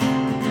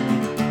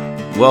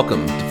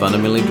Welcome to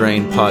Fundamentally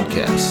Drained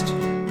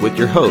Podcast with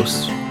your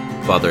hosts,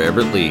 Father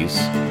Everett Lees,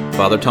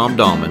 Father Tom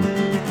Dahlman,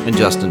 and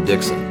Justin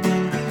Dixon.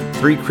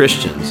 Three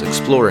Christians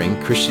exploring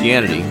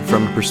Christianity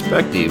from a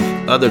perspective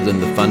other than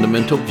the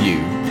fundamental view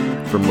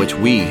from which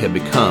we have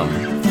become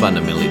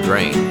fundamentally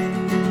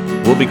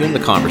drained. We'll begin the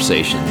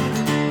conversation,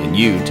 and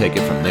you take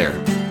it from there.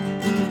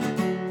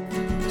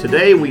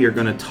 Today we are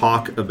going to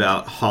talk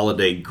about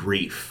holiday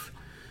grief.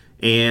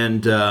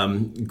 And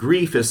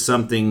grief is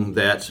something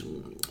that,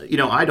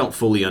 I don't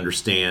fully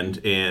understand,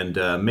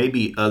 and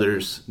maybe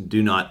others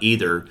do not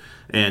either.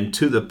 And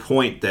to the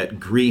point that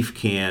grief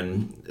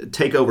can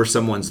take over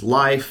someone's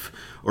life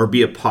or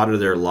be a part of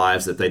their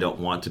lives that they don't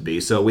want to be.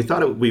 So we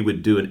thought we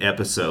would do an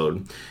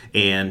episode,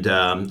 and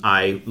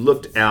I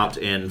looked out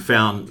and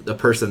found the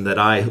person that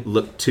I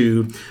looked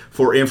to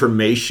for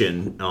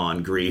information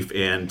on grief.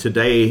 And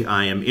today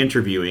I am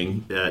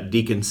interviewing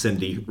Deacon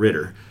Cindy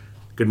Ritter.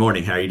 Good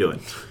morning. How are you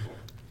doing?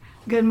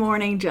 Good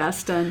morning,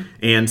 Justin.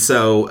 And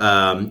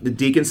so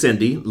Deacon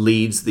Cindy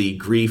leads the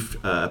grief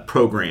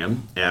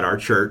program at our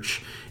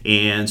church,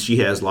 and she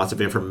has lots of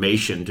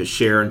information to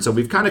share. And so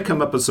we've kind of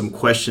come up with some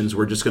questions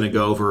we're just going to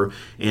go over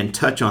and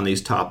touch on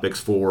these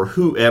topics for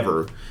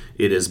whoever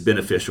it is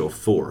beneficial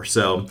for.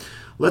 So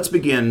let's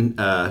begin,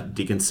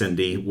 Deacon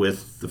Cindy,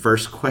 with the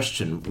first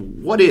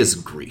question. What is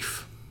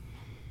grief?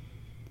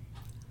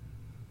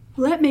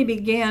 Let me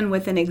begin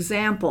with an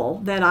example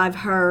that I've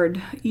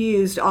heard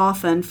used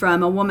often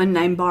from a woman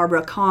named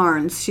Barbara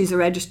Carnes. She's a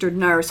registered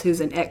nurse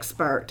who's an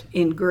expert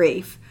in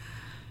grief.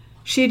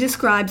 She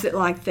describes it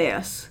like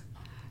this.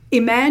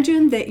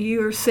 Imagine that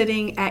you're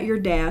sitting at your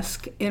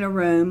desk in a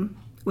room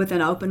with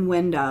an open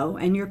window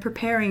and you're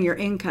preparing your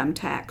income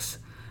tax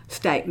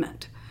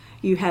statement.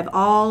 You have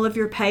all of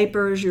your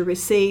papers, your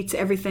receipts,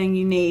 everything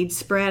you need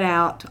spread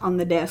out on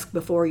the desk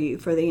before you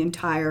for the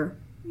entire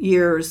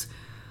year's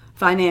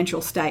financial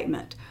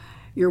statement.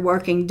 You're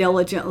working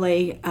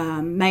diligently,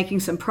 making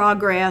some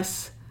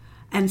progress,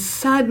 and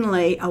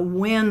suddenly a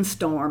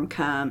windstorm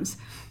comes.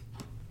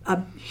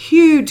 A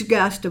huge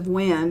gust of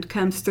wind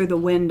comes through the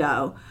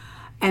window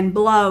and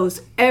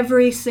blows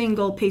every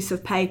single piece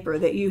of paper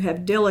that you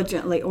have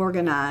diligently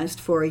organized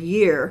for a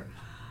year.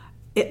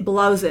 It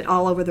blows it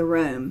all over the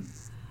room,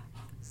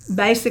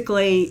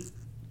 basically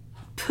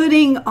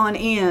putting on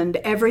end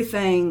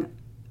everything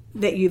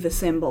that you've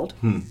assembled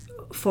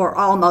for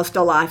almost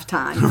a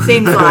lifetime. It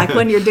seems like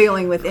when you're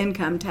dealing with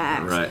income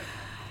tax. Right.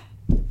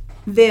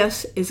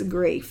 This is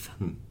grief.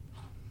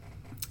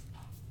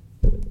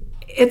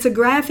 It's a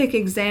graphic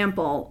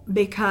example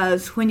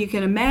because when you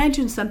can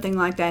imagine something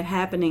like that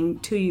happening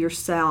to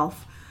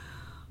yourself,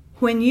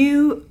 when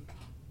you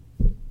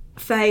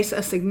face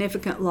a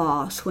significant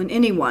loss, when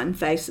anyone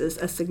faces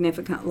a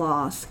significant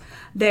loss,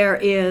 there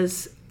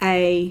is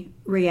a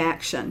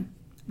reaction.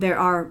 There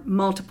are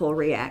multiple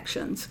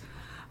reactions.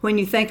 When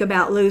you think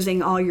about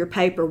losing all your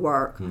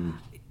paperwork,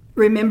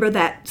 remember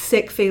that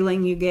sick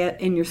feeling you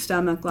get in your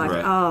stomach,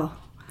 like,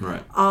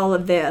 all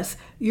of this.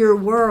 Your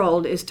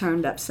world is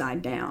turned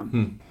upside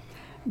down.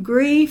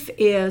 Grief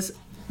is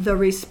the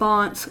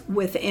response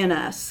within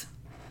us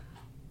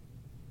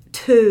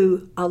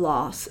to a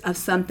loss of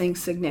something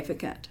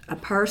significant. A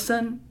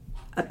person,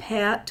 a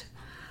pet,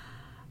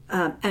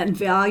 a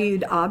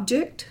valued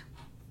object.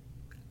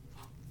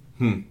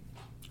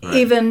 Right.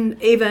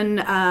 Even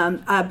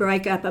a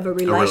breakup of a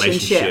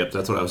relationship.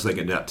 That's what I was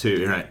thinking about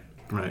too.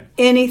 Right.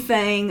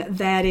 Anything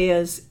that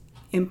is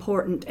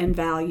important and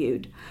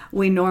valued.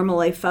 We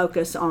normally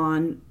focus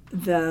on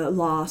the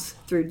loss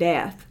through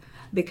death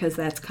because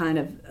that's kind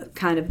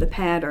of the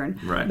pattern.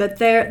 Right. But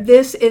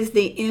this is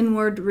the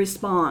inward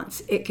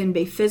response. It can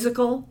be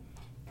physical,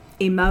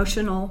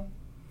 emotional,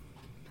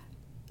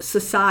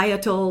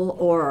 societal,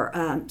 or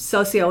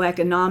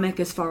socioeconomic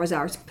as far as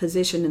our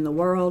position in the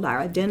world, our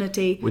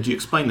identity. Would you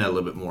explain that a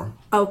little bit more?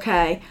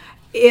 Okay.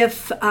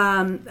 If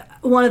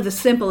one of the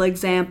simple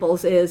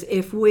examples is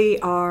if we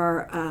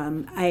are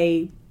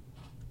a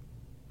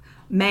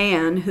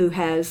man who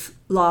has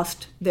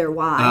lost their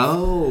wife.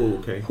 Oh,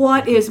 okay.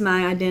 What is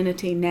my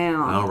identity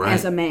now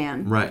as a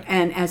man? Right.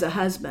 And as a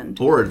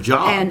husband? Or a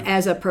job. And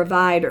as a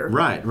provider?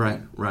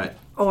 Right.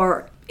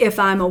 Or if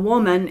I'm a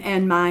woman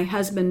and my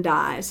husband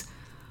dies,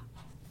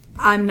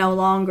 I'm no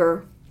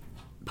longer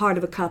part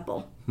of a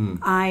couple.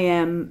 I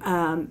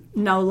am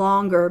no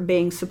longer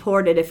being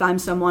supported. If I'm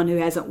someone who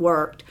hasn't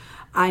worked,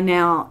 I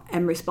now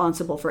am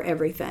responsible for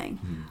everything.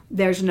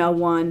 There's no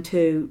one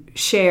to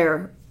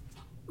share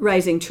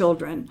raising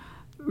children,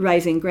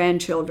 raising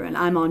grandchildren.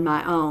 I'm on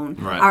my own.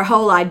 Right. Our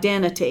whole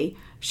identity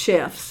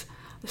shifts.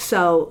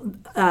 So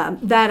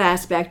that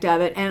aspect of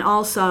it, and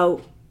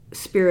also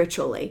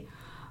spiritually.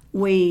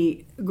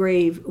 We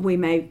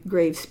may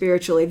grieve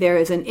spiritually. There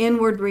is an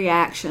inward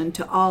reaction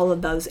to all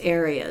of those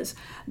areas.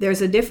 There's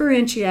a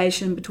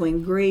differentiation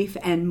between grief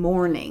and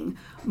mourning.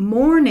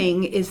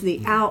 Mourning is the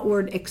Mm-hmm.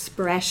 outward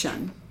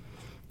expression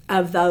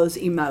of those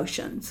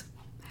emotions.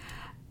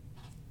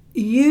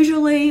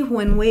 Usually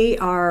when we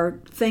are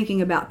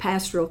thinking about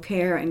pastoral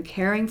care and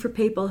caring for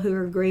people who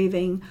are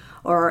grieving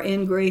or are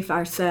in grief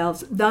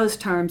ourselves, those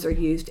terms are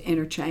used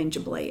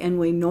interchangeably, and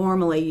we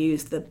normally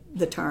use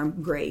the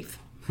term grief.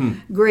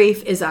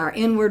 Grief is our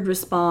inward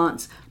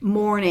response.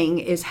 Mourning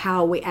is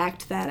how we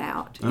act that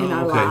out in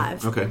our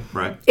lives. Okay,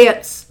 right.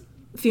 It's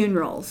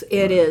funerals.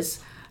 It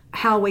is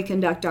how we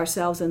conduct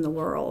ourselves in the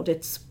world.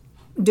 It's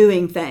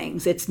doing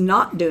things. It's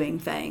not doing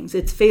things.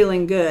 It's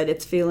feeling good.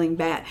 It's feeling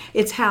bad.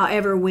 It's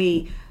however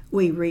we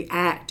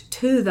react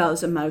to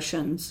those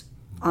emotions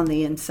on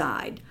the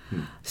inside.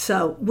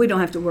 So we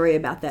don't have to worry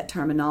about that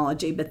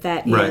terminology, but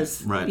that is,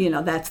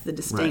 that's the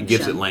distinction. Right,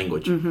 gives it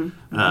language.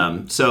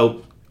 And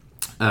so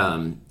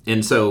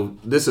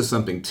this is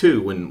something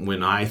too.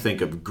 When I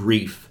think of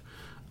grief,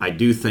 I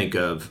do think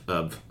of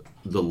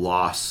the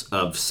loss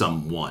of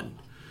someone,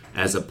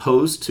 as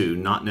opposed to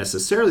not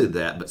necessarily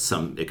that, but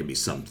it could be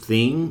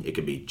something, it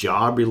could be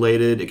job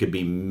related, it could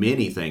be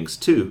many things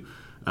too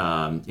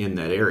in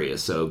that area.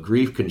 So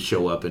grief can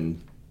show up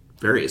in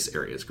various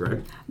areas,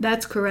 correct?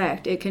 That's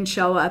correct. It can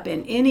show up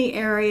in any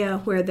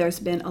area where there's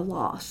been a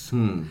loss.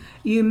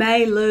 You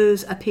may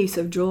lose a piece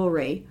of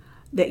jewelry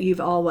that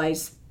you've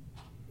always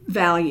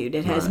valued.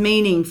 It has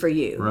meaning for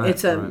you.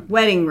 It's a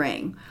wedding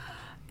ring,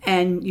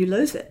 and you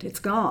lose it. It's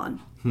gone.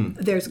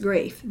 There's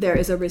grief. There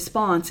is a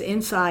response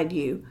inside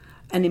you,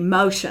 an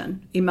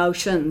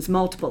emotions,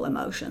 multiple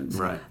emotions.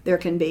 There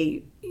can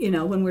be,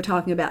 when we're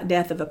talking about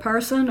death of a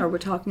person or we're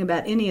talking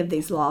about any of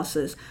these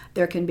losses,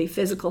 there can be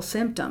physical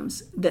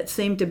symptoms that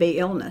seem to be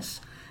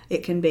illness.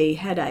 It can be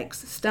headaches,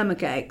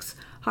 stomach aches,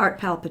 heart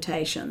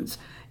palpitations,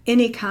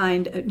 any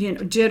kind of,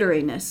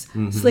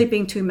 jitteriness,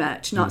 sleeping too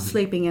much, not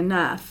sleeping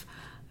enough,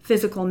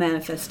 physical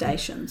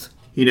manifestations.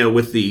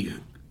 With the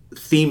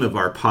theme of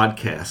our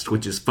podcast,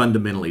 which is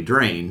fundamentally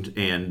drained,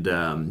 and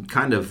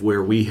kind of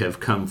where we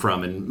have come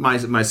from, and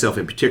myself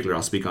in particular,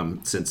 I'll speak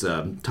on since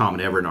Tom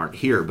and Everett aren't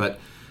here, but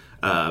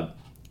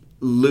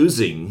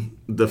losing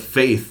the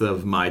faith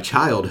of my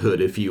childhood,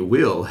 if you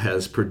will,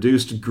 has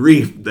produced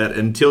grief that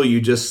until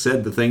you just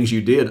said the things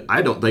you did,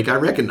 I don't think I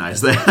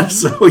recognize that.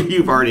 So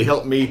you've already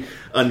helped me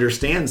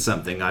understand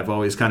something. I've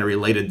always kind of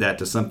related that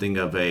to something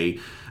of a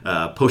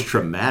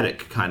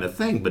post-traumatic kind of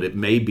thing, but it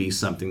may be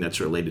something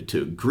that's related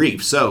to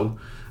grief. So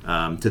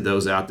to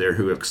those out there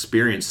who have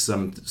experienced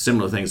some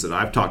similar things that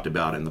I've talked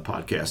about in the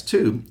podcast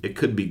too, it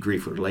could be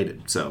grief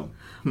related. So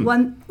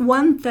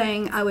one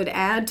thing I would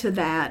add to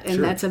that,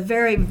 and that's a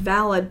very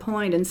valid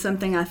point and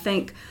something I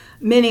think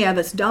many of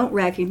us don't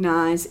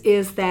recognize,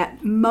 is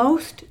that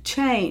most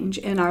change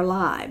in our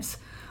lives,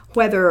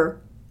 whether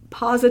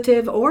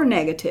positive or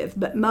negative,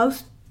 but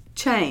most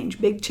change,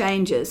 big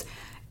changes,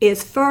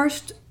 is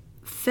first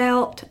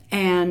felt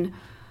and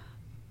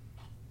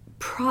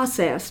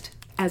processed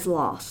as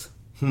loss.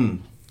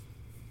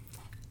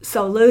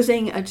 So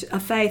losing a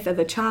faith of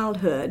a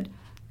childhood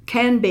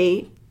can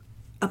be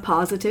a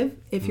positive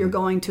if you're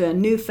going to a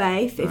new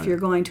faith, if you're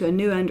going to a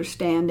new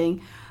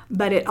understanding,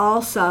 but it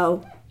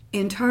also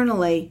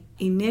internally,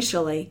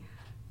 initially,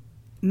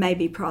 may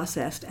be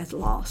processed as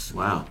loss.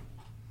 Wow.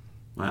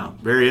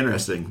 Very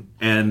interesting.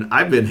 And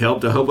I've been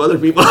helped. I hope other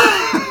people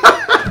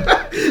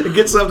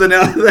get something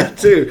out of that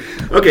too.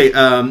 Okay,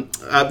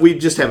 we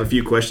just have a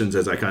few questions,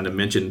 as I kind of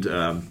mentioned,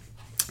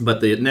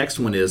 but the next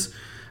one is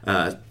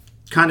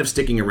kind of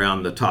sticking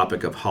around the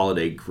topic of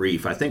holiday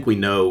grief. I think we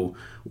know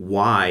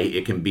why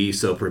it can be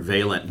so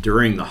prevalent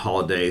during the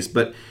holidays,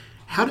 but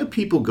how do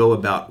people go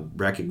about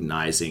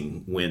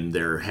recognizing when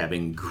they're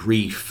having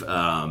grief?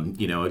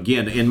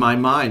 Again, in my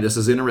mind, this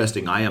is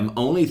interesting. I am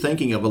only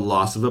thinking of a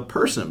loss of a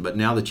person, but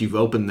now that you've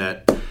opened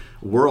that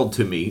world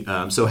to me,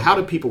 so how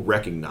do people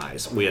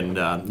recognize when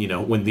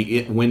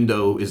the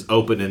window is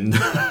open and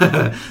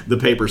the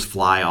papers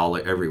fly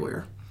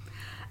everywhere?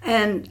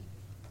 And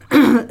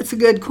it's a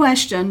good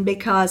question,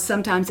 because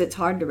sometimes it's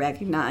hard to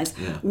recognize.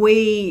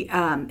 We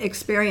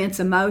experience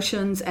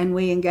emotions and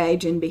we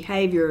engage in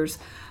behaviors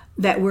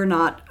that we're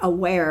not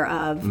aware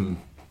of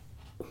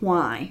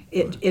why.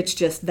 It's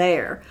just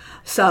there.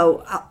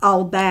 So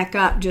I'll back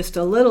up just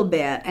a little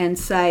bit and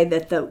say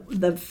that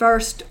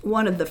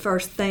one of the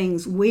first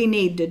things we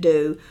need to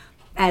do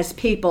as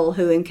people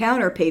who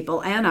encounter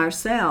people and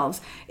ourselves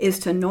is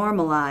to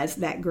normalize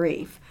that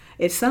grief.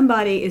 If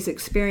somebody is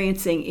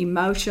experiencing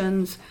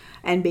emotions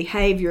and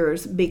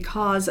behaviors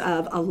because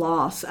of a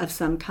loss of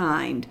some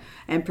kind,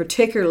 and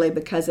particularly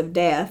because of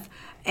death,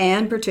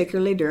 and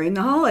particularly during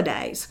the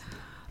holidays,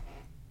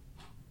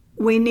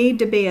 we need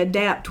to be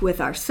adept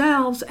with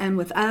ourselves and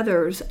with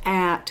others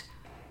at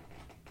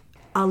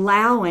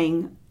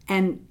allowing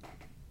and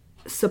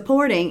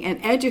supporting and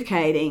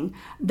educating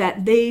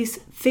that these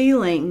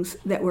feelings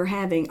that we're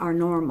having are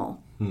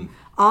normal.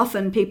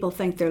 Often people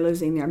think they're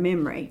losing their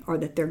memory or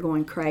that they're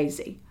going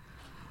crazy.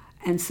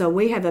 And so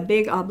we have a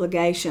big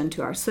obligation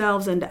to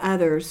ourselves and to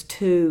others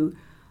to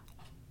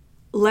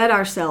let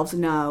ourselves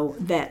know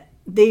that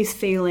these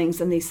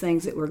feelings and these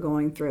things that we're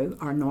going through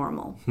are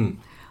normal.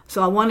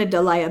 So I wanted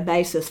to lay a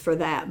basis for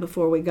that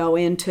before we go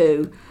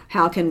into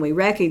how can we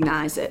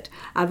recognize it.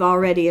 I've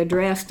already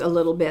addressed a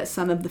little bit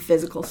some of the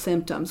physical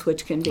symptoms,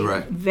 which can be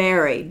Right.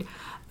 varied.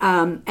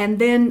 And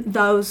then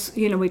those,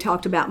 we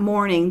talked about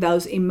mourning,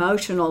 those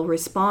emotional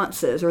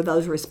responses or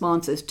those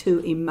responses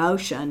to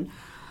emotion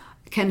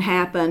can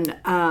happen.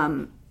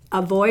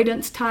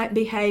 Avoidance type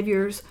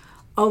behaviors,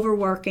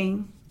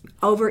 overworking,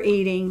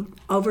 overeating,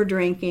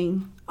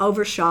 overdrinking,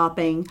 over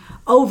shopping,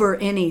 over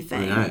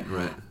anything.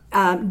 Right.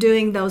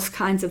 Doing those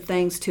kinds of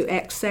things to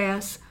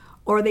excess,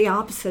 or the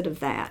opposite of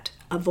that,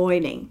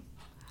 avoiding,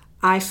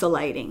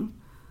 isolating,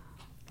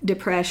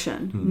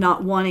 depression,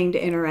 not wanting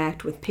to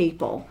interact with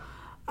people,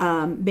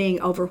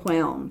 being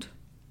overwhelmed,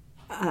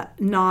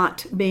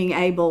 not being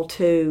able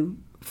to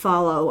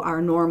follow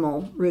our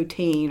normal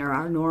routine or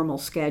our normal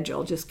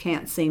schedule, just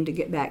can't seem to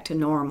get back to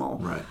normal.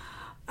 Right.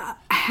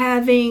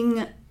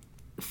 Having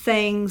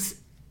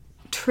things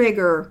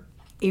trigger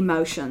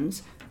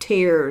emotions,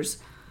 tears,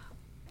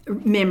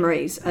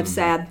 memories of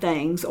sad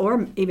things,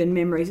 or even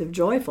memories of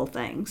joyful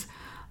things,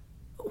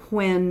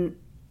 when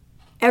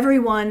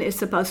everyone is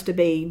supposed to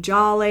be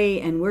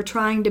jolly and we're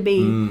trying to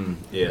be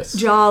Yes.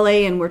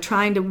 jolly and we're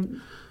trying to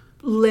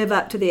live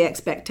up to the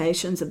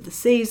expectations of the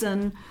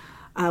season.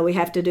 We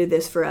have to do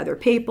this for other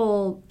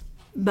people,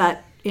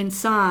 but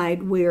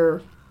inside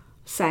we're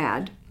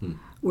sad,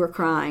 we're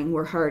crying,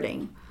 we're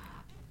hurting.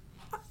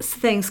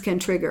 Things can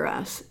trigger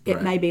us. It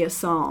Right. may be a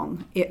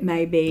song, it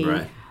may be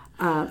Right.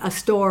 a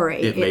story.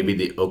 It may be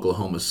the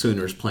Oklahoma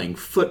Sooners playing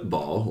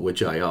football,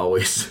 which I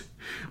always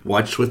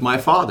watched with my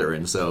father.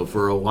 And so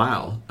for a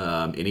while,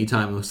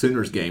 anytime a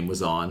Sooners game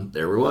was on,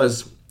 there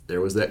was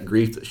that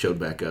grief that showed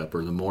back up,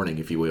 or the mourning,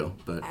 if you will.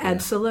 But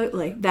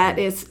Absolutely. That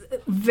is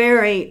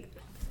very,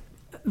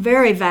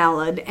 very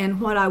valid. And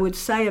what I would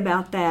say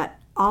about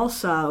that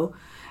also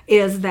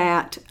is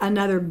that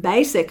another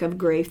basic of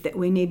grief that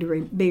we need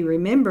to be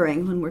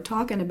remembering when we're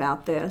talking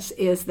about this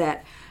is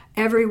that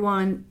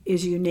everyone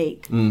is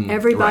unique.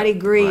 Everybody right,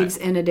 grieves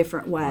right. in a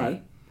different way.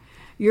 Right.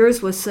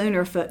 Yours was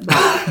Sooner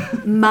football.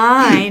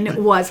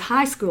 Mine was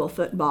high school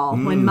football.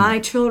 When my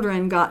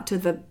children got to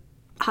the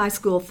high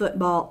school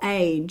football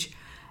age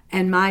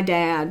and my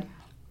dad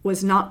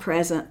was not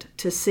present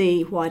to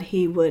see what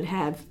he would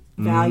have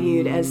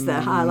valued as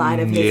the highlight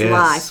of his Yes,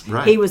 life.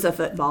 right. He was a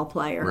football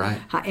player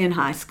Right. in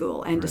high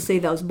school, and to see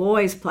those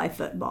boys play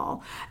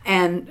football,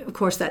 and of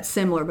course that's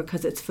similar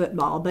because it's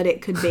football, but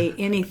it could be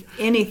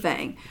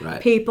anything.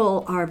 Right.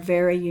 People are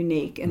very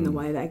unique in the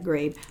way they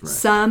grieve.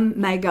 Some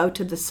may go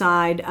to the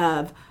side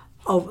of,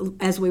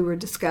 as we were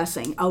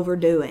discussing,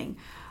 overdoing.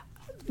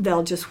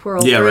 They'll just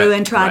whirl Yeah, through right,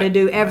 and try to right,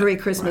 do every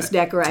right, Christmas right.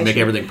 decoration. To make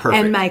everything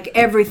perfect. And make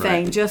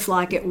everything Right. just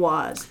like it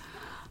was.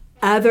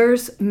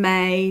 Others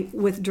may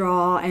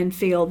withdraw and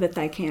feel that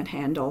they can't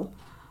handle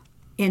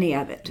any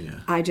of it. Yeah.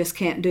 I just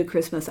can't do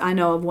Christmas. I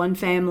know of one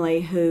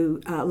family who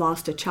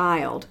lost a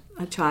child.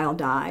 A child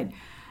died.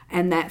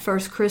 And that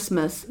first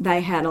Christmas,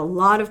 they had a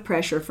lot of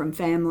pressure from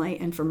family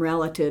and from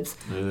relatives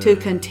to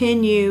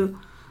continue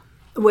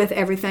with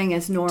everything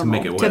as normal,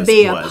 make it to was-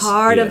 be a was,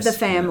 part of yes, the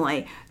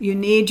family. You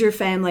need your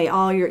family,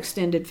 all your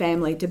extended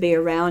family, to be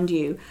around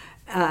you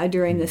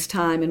during this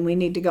time, and we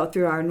need to go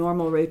through our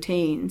normal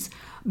routines.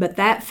 But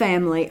that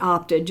family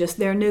opted, just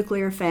their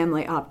nuclear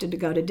family opted to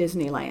go to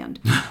Disneyland.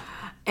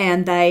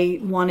 And they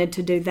wanted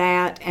to do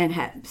that and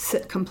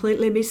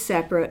completely be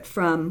separate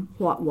from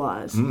what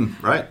was.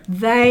 Right.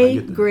 They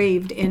get that.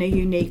 grieved in a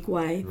unique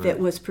way that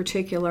was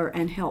particular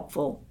and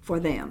helpful for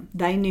them.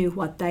 They knew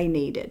what they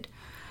needed.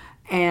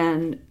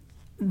 And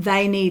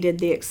they needed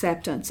the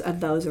acceptance of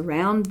those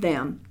around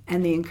them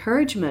and the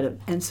encouragement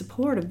and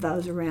support of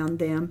those around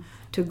them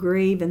to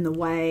grieve in the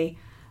way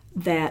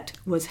that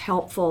was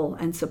helpful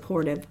and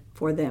supportive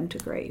for them to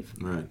grieve.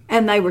 Right.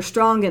 And they were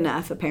strong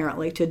enough,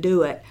 apparently, to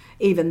do it,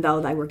 even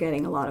though they were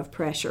getting a lot of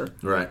pressure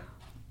Right.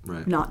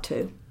 Right. not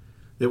to.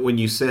 That when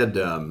you said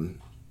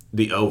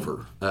the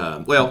over,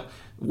 well,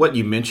 what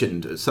you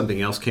mentioned,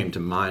 something else came to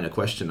mind, a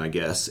question, I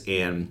guess.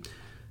 And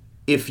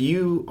if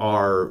you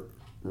are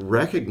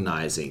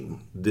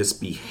recognizing this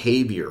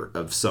behavior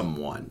of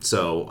someone,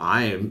 so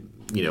I am,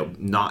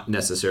 not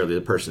necessarily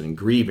the person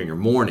grieving or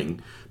mourning,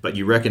 but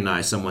you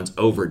recognize someone's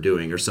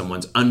overdoing or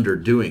someone's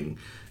underdoing,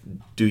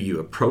 do you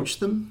approach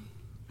them?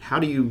 How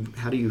do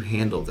you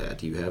handle that?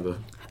 Do you have a...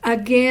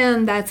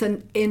 Again, that's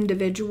an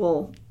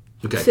individual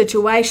Okay.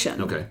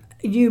 situation. Okay.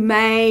 You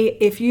may,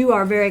 if you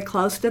are very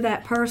close to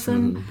that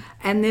person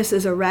and this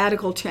is a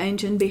radical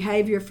change in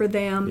behavior for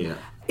them, Yeah.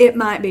 it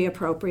might be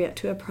appropriate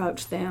to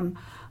approach them.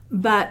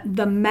 But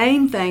the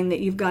main thing that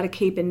you've got to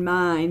keep in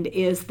mind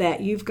is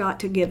that you've got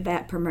to give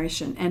that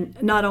permission, and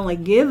not only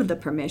give the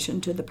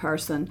permission to the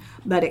person,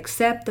 but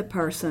accept the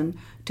person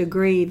to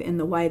grieve in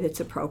the way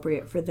that's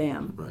appropriate for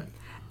them. Right.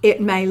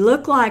 It may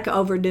look like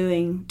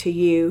overdoing to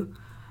you,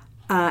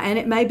 and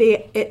it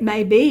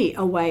may be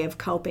a way of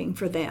coping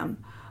for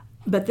them,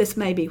 but this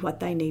may be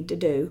what they need to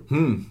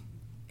do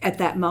at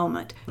that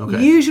moment.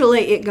 Okay.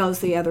 Usually it goes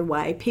the other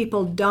way.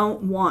 People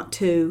don't want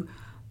to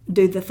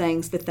do the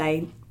things that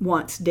they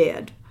once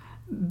did.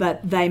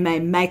 but they may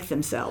make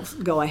themselves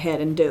go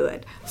ahead and do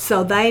it.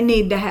 So they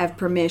need to have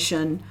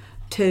permission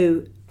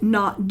to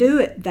not do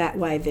it that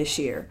way this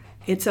year.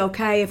 It's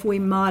okay if we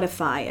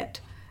modify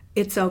it.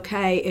 It's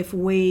okay if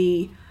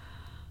we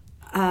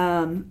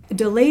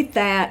delete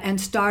that and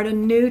start a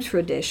new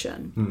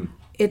tradition.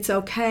 It's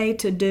okay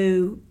to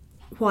do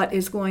what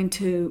is going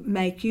to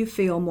make you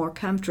feel more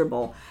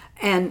comfortable,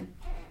 and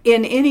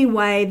in any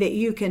way that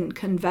you can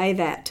convey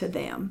that to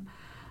them,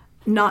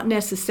 not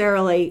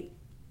necessarily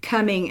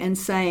coming and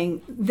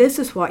saying, this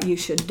is what you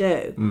should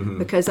do,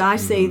 because I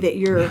see that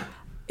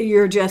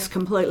you're just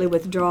completely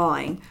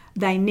withdrawing.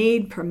 They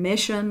need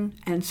permission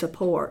and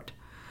support,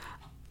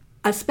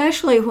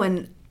 especially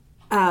when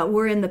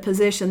we're in the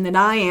position that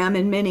I am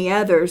and many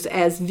others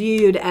as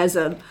viewed as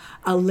a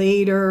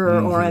leader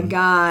or a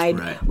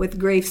guide with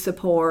grief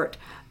support.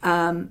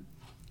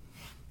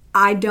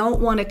 I don't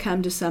want to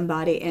come to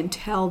somebody and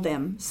tell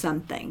them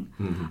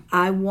something.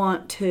 I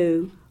want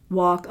to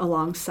walk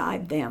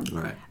alongside them,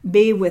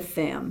 be with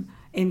them,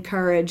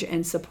 encourage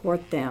and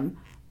support them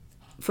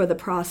for the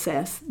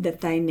process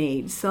that they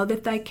need so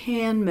that they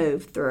can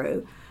move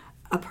through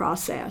a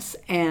process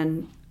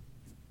and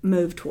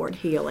move toward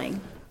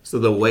healing. So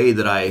the way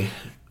that I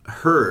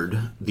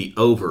heard the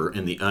over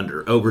and the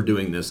under,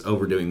 overdoing this,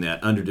 overdoing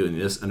that, underdoing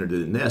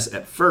this,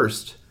 at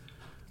first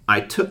I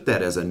took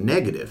that as a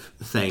negative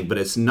thing, but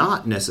it's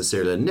not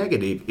necessarily a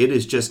negative. It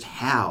is just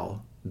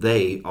how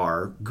they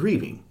are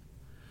grieving.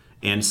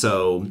 And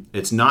so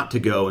it's not to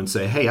go and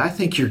say, hey, I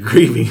think you're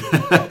grieving.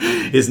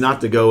 It's not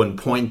to go and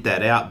point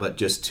that out, but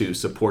just to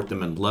support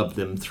them and love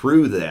them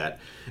through that,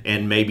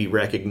 and maybe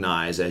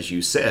recognize, as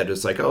you said,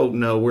 it's like, oh,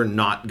 no, we're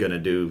not going to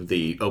do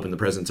the open the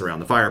presents around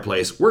the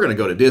fireplace. We're going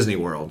to go to Disney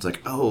World. It's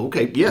like, oh,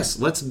 okay, yes,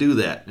 let's do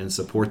that and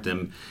support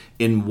them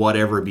in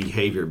whatever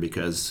behavior,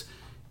 because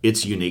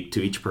it's unique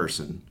to each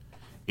person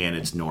and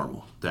it's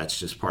normal. That's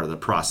just part of the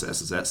process.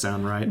 Does that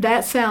sound right?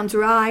 That sounds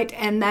right.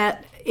 And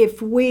that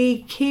if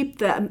we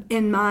keep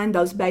in mind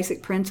those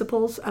basic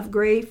principles of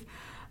grief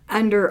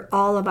under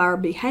all of our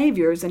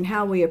behaviors and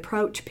how we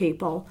approach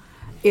people,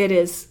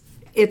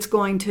 it's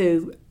going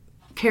to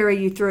carry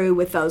you through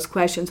with those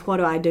questions. What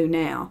do I do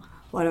now?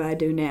 What do I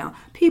do now?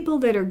 People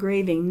that are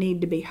grieving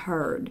need to be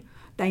heard.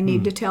 They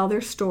need to tell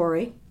their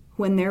story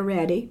when they're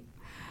ready,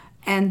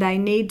 and they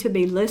need to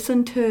be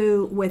listened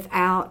to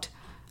without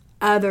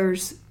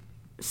others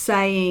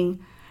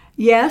saying,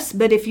 yes,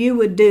 but if you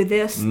would do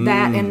this,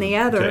 that, and the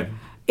other,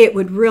 it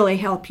would really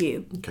help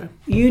you.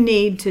 You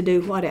need to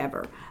do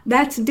whatever.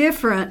 That's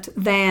different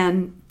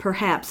than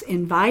perhaps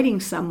inviting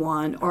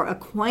someone or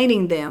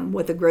acquainting them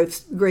with a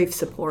grief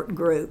support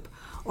group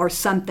or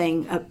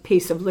something, a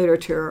piece of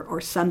literature or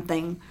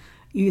something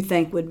you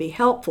think would be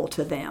helpful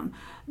to them.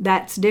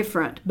 That's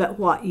different, but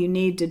what you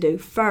need to do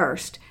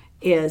first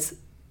is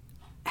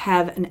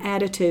have an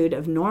attitude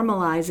of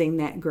normalizing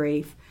that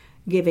grief,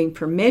 giving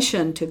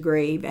permission to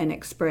grieve and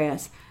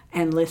express,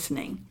 and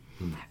listening.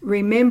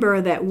 Remember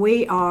that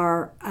we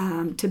are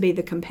to be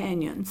the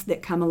companions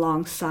that come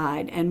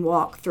alongside and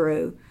walk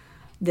through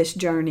this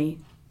journey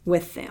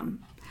with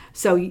them.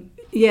 So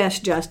yes,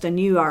 Justin,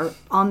 you are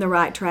on the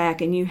right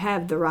track and you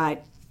have the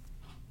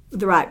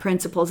right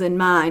principles in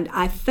mind.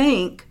 I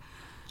think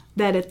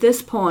that at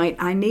this point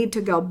I need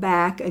to go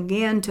back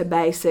again to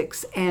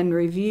basics and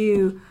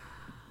review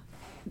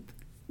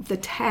the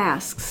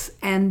tasks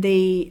and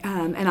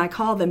and I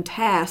call them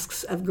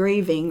tasks of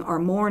grieving or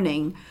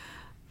mourning.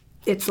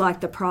 It's like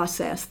the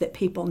process that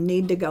people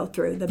need to go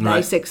through, the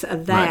basics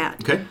of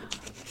that. Okay.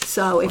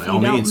 So if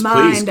you don't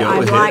mind,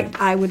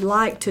 I would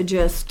like to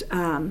just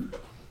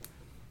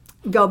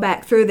go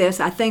back through this.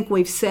 I think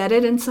we've said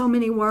it in so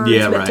many words,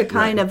 but to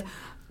kind of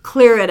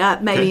clear it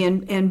up maybe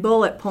in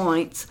bullet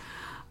points.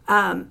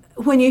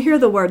 When you hear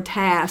the word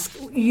task,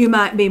 you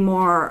might be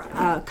more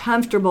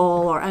comfortable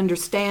or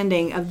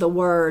understanding of the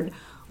word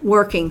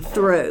working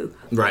through.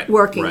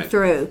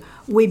 Through.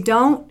 We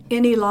don't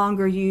any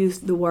longer use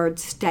the word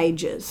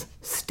stages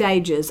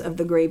of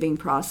the grieving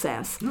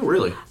process. Oh,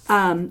 really?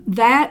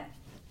 That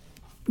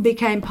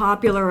became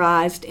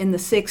popularized in the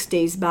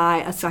 60s by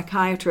a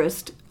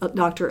psychiatrist,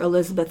 Dr.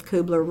 Elizabeth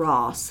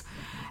Kubler-Ross.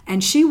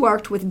 And she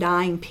worked with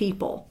dying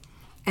people.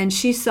 And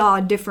she saw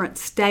different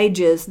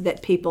stages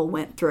that people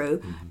went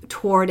through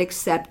toward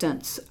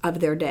acceptance of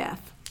their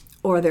death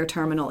or their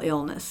terminal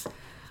illness.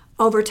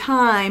 Over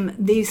time,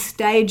 these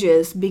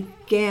stages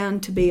began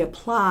to be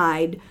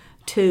applied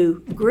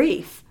to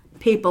grief,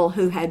 people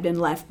who had been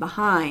left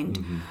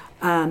behind.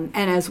 And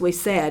as we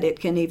said, it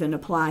can even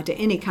apply to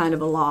any kind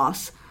of a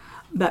loss,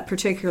 but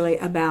particularly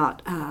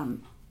about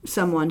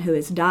someone who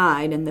has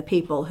died and the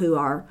people who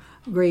are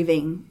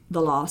grieving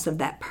the loss of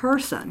that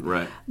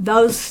person.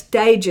 Those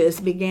stages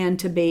began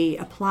to be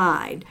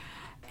applied.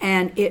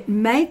 And it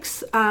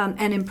makes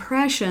an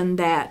impression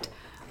that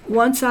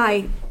once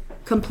I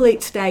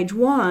complete stage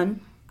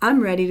 1,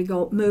 I'm ready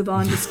to move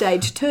on to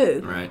stage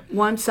 2.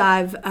 Once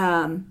I've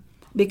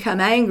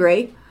become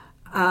angry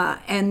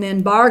and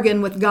then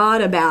bargain with God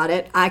about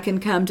it, I can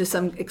come to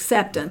some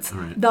acceptance.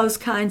 Those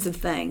kinds of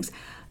things.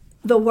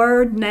 the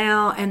word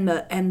now and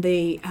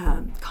the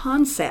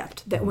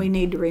concept that we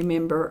need to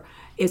remember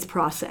is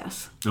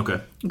process. Okay.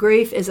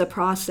 Grief is a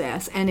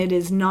process, and it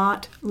is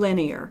not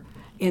linear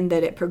in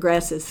that it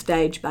progresses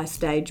stage by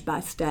stage by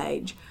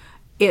stage.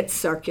 It's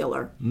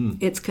circular.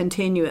 It's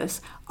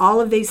continuous. All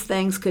of these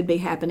things could be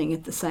happening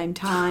at the same Oh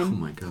time,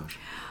 my gosh.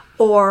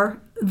 or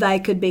they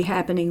could be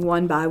happening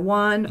one by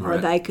one, or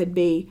Right. they could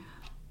be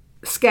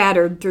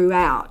scattered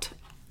throughout.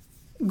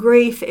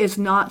 Grief is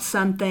not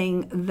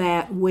something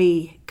that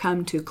we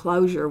come to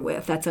closure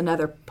with. That's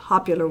another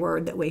popular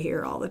word that we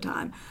hear all the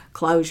time.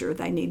 Closure.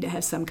 They need to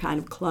have some kind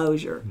of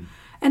closure.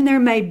 And there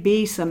may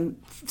be some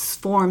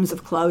forms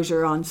of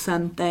closure on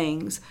some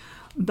things,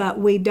 but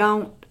we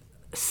don't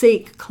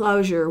seek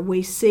closure.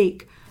 We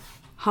seek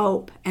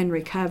hope and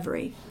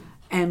recovery,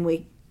 and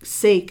we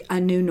seek a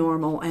new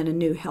normal and a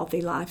new healthy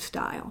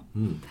lifestyle.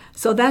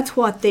 So that's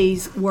what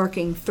these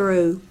working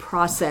through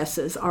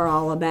processes are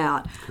all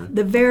about. Okay.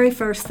 The very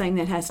first thing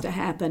that has to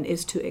happen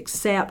is to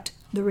accept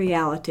the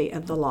reality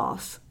of the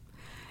loss.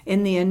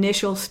 In the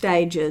initial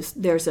stages,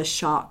 there's a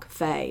shock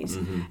phase,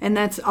 and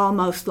that's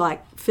almost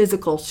like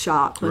physical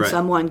shock when Right.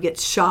 someone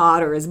gets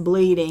shot or is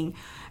bleeding.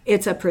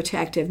 It's a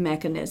protective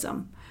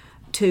mechanism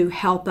to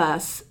help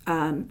us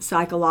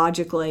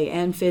psychologically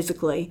and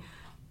physically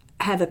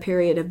have a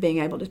period of being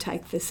able to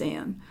take this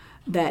in,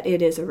 that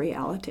it is a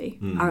reality.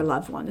 Our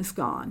loved one is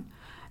gone.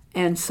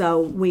 And so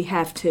we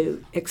have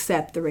to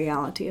accept the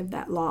reality of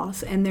that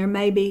loss. And there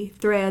may be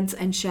threads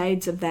and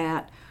shades of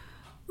that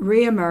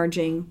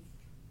reemerging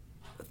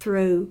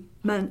through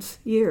months,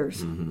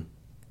 years,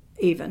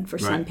 even for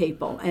some Right.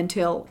 people,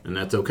 until And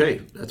that's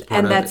okay. That's part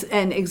and of that's it.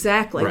 and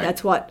exactly Right.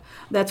 that's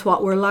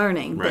what we're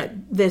learning, Right. that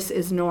this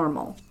is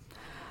normal.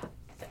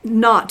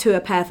 Not to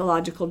a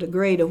pathological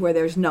degree to where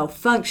there's no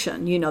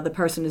function. The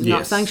person is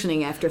not Yes.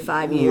 functioning after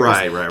 5 years.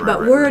 Right.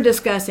 But we're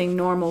discussing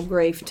normal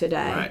grief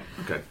today. Right.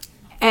 Okay.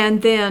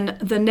 And then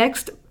the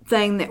next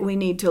thing that we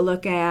need to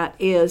look at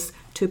is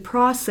to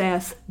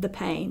process the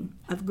pain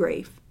of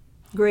grief.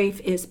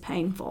 Grief is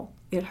painful.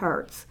 It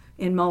hurts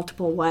in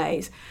multiple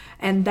ways.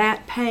 And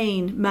that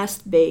pain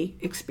must be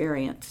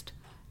experienced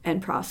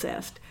and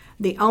processed.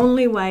 The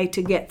only way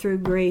to get through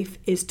grief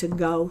is to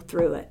go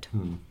through it.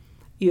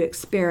 You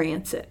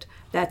experience it.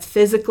 That's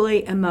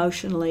physically,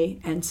 emotionally,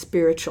 and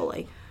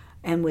spiritually.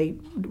 And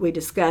we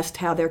discussed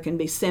how there can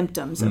be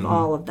symptoms of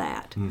all of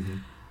that.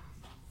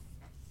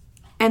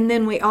 And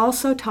then we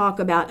also talk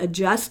about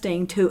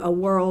adjusting to a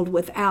world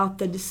without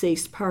the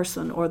deceased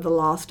person or the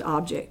lost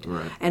object.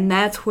 Right. And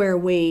that's where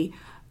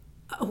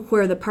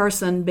the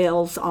person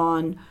builds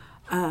on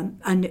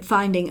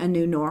finding a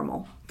new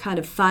normal, kind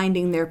of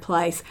finding their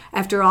place.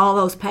 After all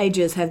those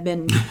pages have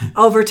been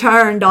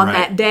overturned on Right.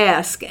 that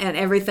desk and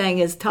everything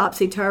is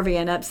topsy-turvy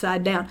and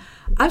upside down,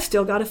 I've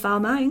still got to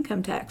file my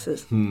income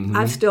taxes.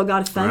 I've still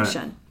got to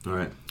function. All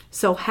right.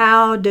 So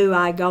how do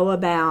I go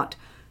about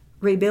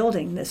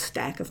rebuilding this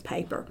stack of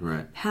paper?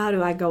 Right. How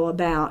do I go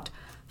about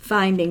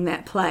finding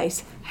that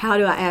place? How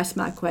do I ask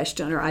my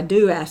question, or I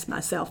do ask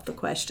myself the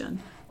question,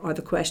 or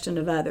the question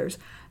of others?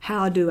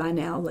 How do I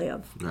now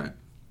live? Right.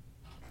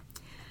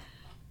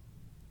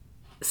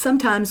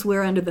 Sometimes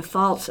we're under the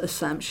false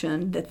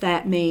assumption that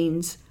that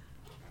means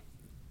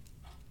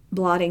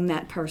blotting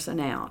that person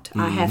out.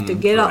 I have to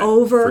get Right.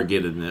 over,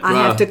 Forgetting it. I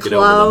Well, have to get over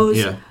them. close,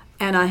 Yeah.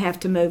 and I have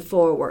to move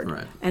forward.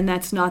 Right. And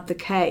that's not the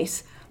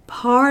case.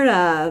 Part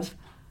of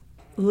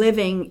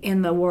living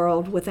in the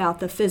world without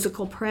the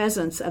physical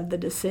presence of the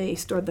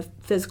deceased or the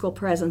physical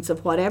presence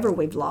of whatever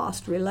we've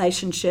lost,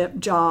 relationship,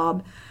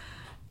 job,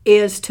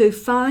 is to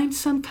find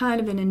some kind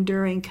of an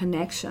enduring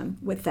connection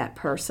with that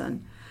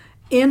person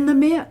in the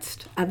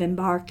midst of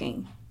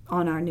embarking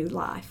on our new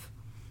life.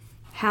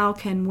 How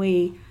can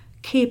we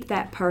keep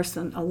that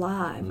person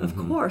alive? Of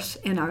course,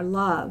 in our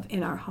love,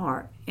 in our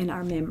heart, in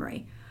our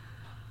memory,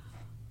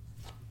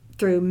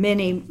 through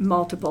many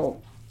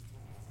multiple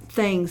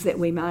things that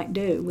we might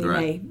do. We Right.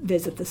 may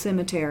visit the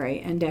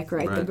cemetery and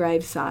decorate the Right.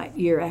 gravesite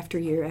year after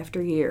year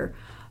after year,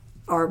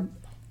 or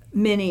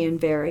many and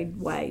varied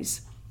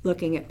ways.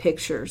 Looking at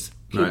pictures,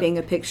 Right. keeping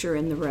a picture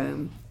in the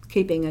room,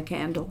 keeping a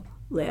candle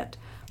lit,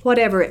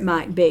 whatever it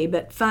might be,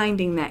 but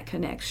finding that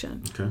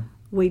connection. Okay.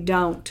 We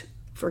don't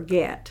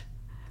forget,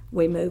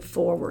 we move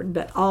forward,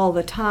 but all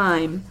the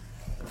time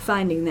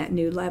finding that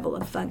new level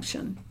of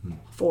function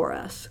for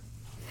us.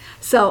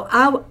 So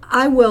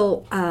I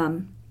will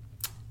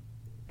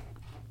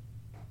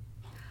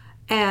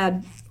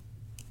add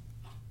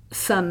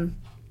some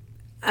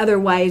other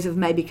ways of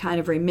maybe kind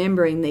of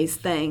remembering these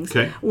things.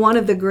 Okay. One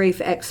of the grief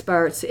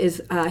experts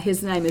is,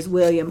 his name is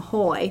William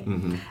Hoy,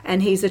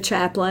 and he's a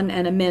chaplain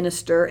and a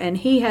minister, and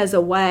he has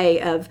a way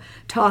of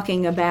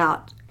talking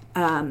about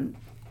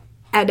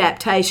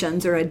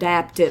adaptations or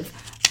adaptive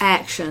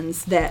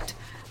actions that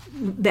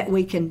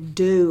we can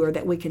do or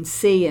that we can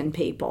see in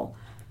people.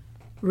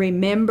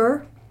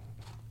 Remember,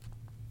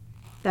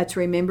 that's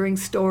remembering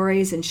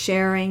stories and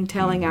sharing,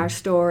 telling our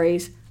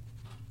stories.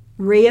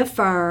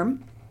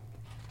 Reaffirm,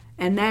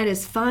 and that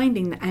is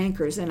finding the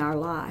anchors in our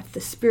life, the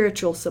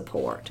spiritual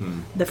support,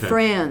 the okay.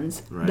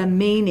 friends, Right. the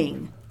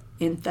meaning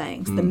in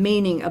things, the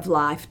meaning of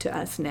life to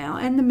us now,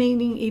 and the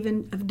meaning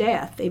even of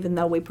death, even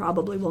though we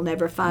probably will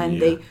never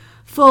find the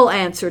full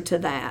answer to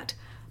that.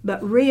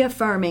 But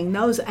reaffirming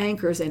those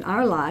anchors in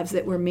our lives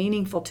that were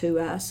meaningful to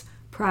us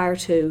prior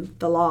to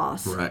the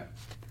loss. Right.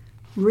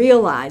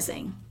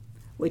 Realizing,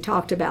 we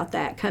talked about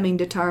that, coming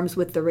to terms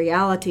with the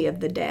reality of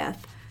the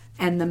death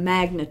and the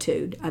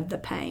magnitude of the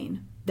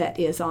pain that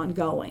is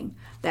ongoing.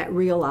 That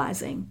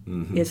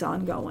realizing is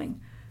ongoing.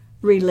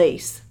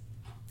 Release.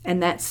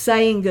 And that's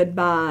saying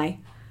goodbye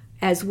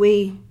as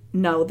we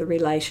know the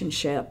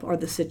relationship or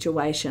the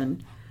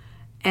situation,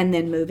 and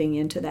then moving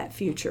into that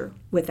future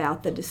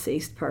without the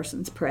deceased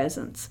person's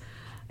presence.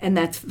 And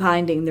that's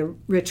finding the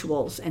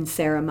rituals and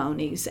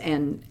ceremonies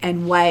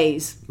and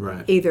ways,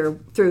 right, either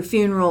through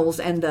funerals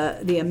and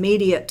the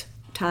immediate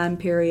time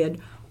period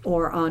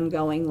or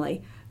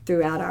ongoingly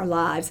throughout our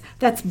lives.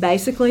 That's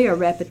basically a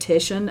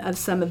repetition of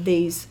some of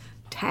these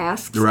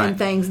tasks and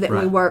things that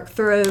we work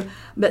through,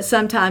 but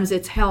sometimes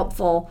it's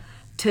helpful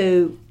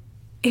to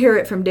hear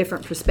it from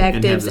different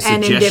perspectives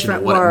and in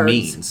different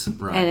words.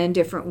 And in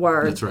different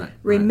words. That's right.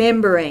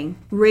 Remembering,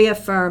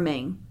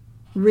 reaffirming,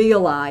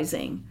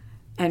 realizing,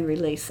 and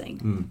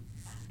releasing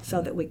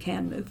so that we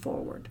can move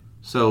forward.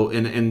 So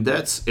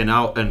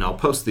I'll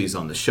post these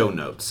on the show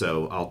notes,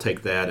 so I'll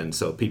take that, and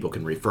so people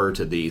can refer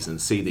to these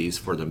and see these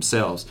for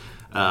themselves.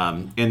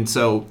 And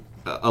so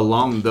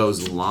along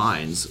those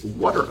lines,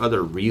 what are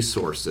other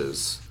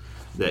resources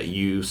that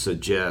you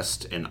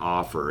suggest and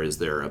offer? Is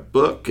there a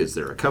book? Is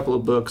there a couple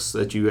of books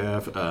that you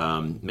have?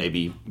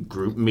 Maybe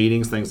group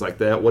meetings, things like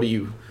that.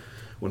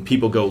 When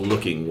people go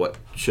looking, what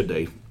should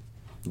they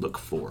look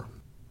for?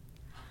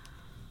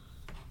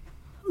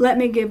 Let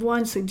me give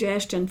one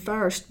suggestion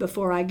first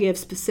before I give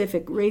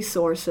specific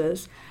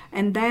resources,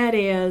 and that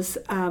is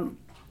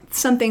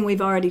something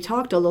we've already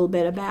talked a little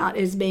bit about,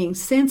 is being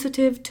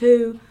sensitive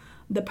to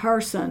the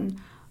person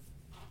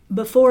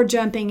before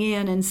jumping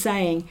in and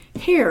saying,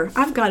 "Here,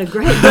 I've got a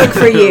great book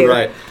for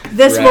you.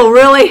 This will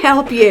really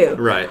help you."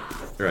 Right.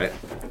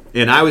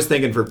 And I was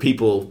thinking for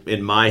people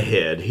in my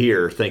head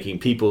here, thinking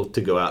people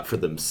to go out for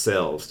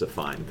themselves to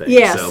find things.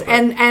 Yes,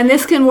 and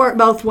this can work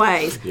both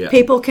ways. Yeah.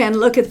 People can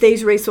look at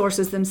these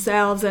resources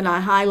themselves, and I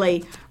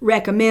highly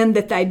recommend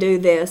that they do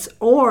this.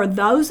 Or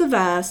those of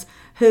us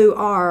who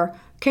are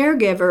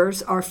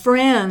caregivers or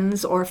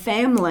friends or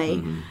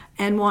family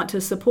and want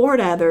to support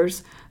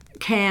others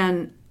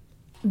can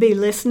be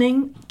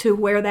listening to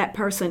where that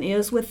person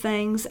is with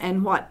things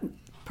and what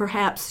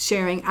perhaps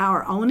sharing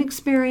our own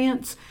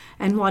experience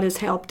and what has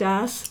helped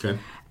us. Okay.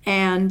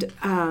 And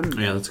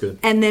that's good.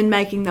 And then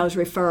making those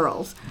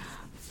referrals.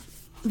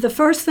 The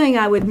first thing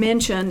I would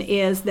mention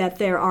is that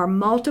there are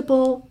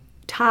multiple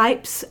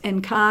types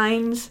and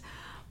kinds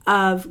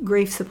of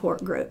grief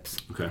support groups.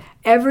 Okay.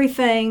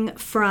 Everything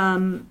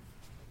from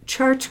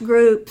church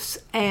groups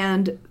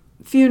and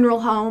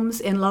funeral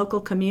homes in local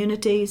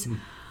communities,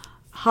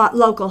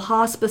 local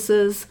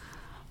hospices.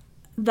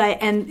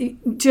 And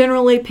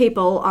generally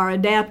people are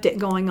adept at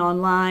going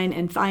online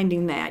and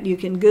finding that. You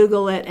can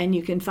Google it and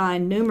you can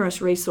find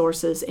numerous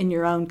resources in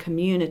your own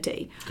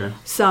community. Okay.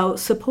 So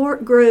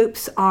support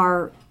groups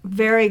are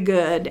very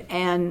good,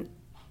 and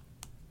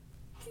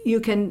you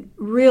can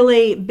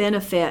really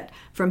benefit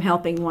from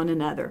helping one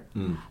another,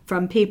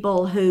 from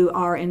people who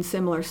are in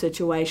similar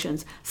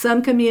situations.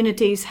 Some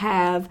communities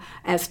have,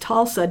 as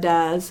Tulsa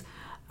does,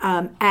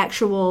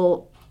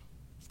 actual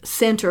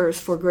centers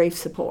for grief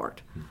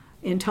support.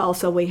 In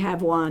Tulsa, we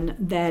have one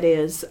that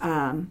is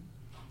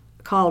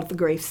called the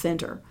Grief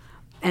Center,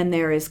 and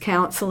there is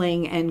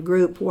counseling and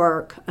group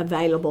work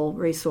available,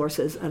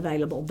 resources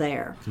available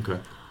there. Okay.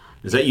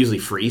 Is that usually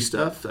free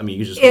stuff? I mean,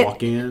 you just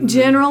walk in?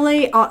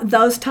 Generally,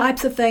 those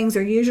types of things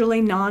are usually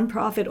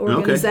nonprofit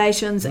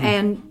organizations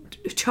and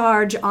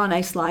charge on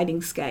a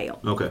sliding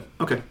scale. Okay.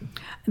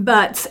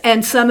 But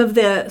some of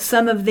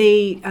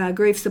the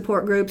grief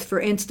support groups, for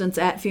instance,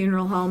 at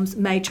funeral homes,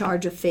 may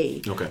charge a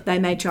fee. Okay. They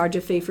may charge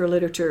a fee for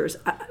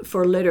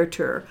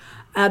literature.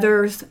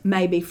 Others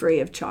may be free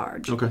of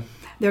charge. Okay.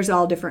 There's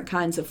all different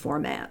kinds of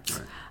formats.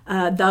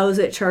 Right. Those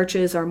at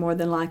churches are more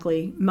than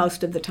likely,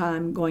 most of the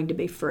time, going to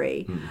be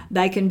free.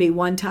 They can be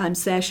one-time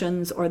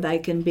sessions, or they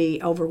can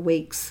be over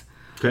weeks.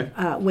 Okay.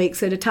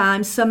 Weeks at a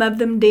time. Some of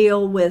them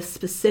deal with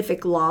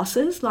specific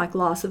losses, like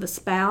loss of a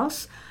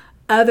spouse.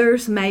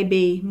 Others may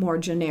be more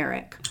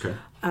generic. Okay.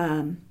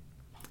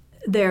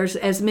 There's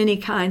as many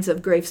kinds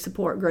of grief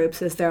support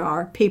groups as there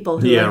are people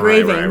who are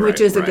grieving, which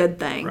is a good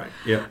thing. Right.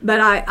 Yeah. But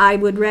I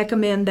would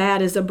recommend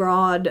that as a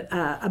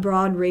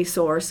broad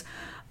resource.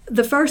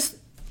 The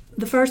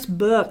first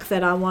book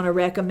that I want to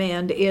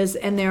recommend is,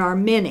 and there are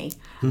many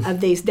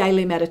of these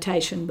daily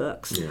meditation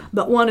books,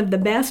 but one of the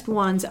best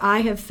ones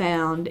I have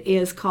found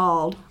is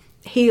called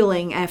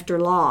Healing After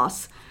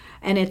Loss,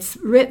 and it's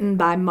written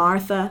by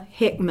Martha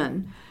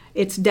Hickman.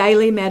 It's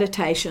daily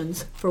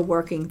meditations for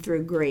working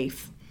through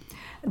grief.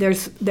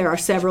 There are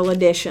several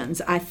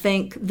editions. I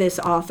think this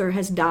author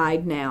has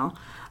died now,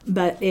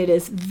 but it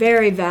is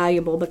very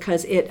valuable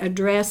because it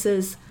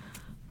addresses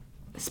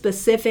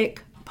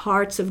specific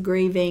parts of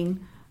grieving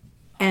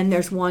and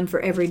there's one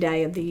for every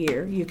day of the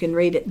year. You can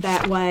read it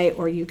that way,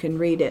 or you can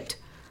read it,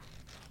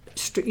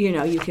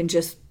 you can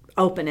just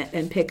open it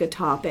and pick a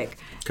topic.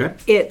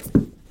 Okay.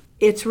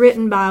 It's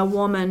written by a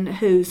woman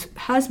whose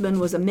husband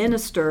was a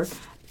minister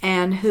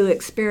and who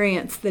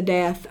experienced the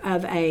death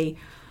of I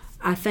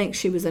think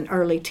she was an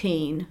early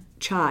teen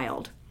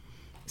child.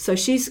 So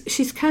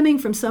she's coming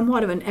from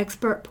somewhat of an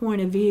expert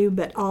point of view,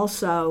 but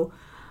also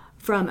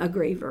from a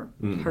griever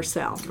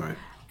herself. Right.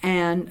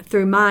 And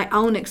through my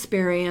own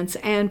experience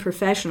and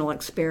professional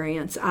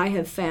experience, I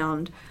have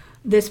found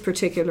this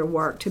particular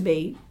work to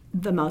be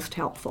the most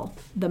helpful,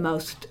 the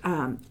most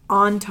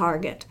on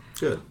target.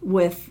 Good.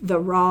 With the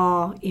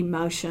raw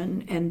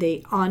emotion and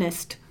the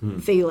honest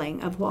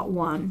feeling of what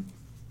one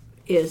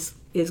is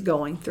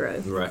going through.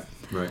 Right.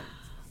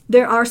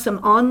 There are some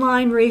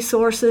online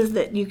resources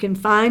that you can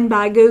find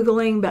by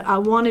Googling, but I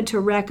wanted to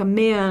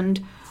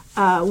recommend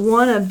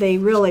one of the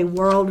really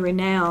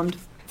world-renowned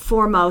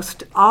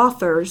foremost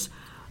authors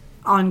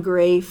on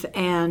grief,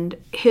 and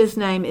his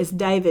name is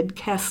David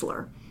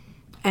Kessler.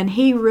 And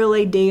he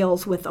really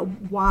deals with a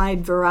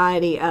wide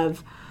variety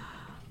of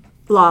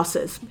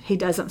losses. He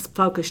doesn't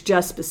focus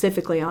just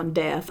specifically on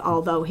death,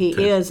 although he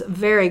is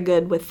very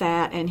good with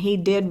that, and he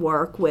did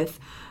work with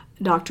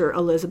Dr.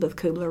 Elizabeth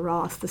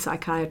Kubler-Ross, the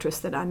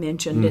psychiatrist that I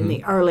mentioned, in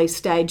the early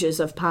stages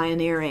of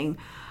pioneering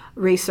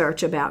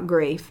research about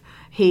grief.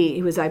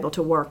 He was able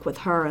to work with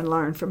her and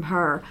learn from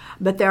her.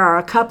 But there are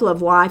a couple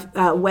of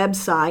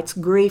websites,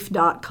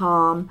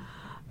 grief.com,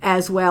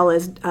 as well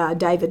as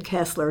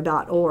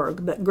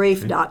davidkessler.org. But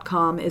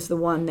grief.com is the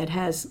one that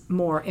has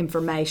more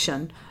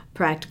information,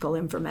 practical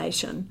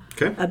information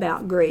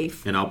about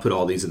grief. And I'll put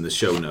all these in the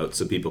show notes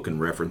so people can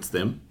reference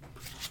them.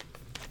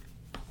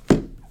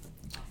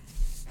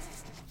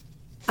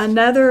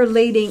 Another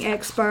leading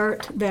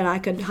expert that I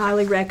could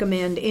highly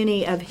recommend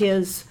any of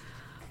his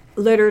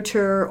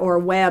literature or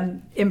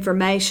web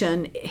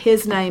information,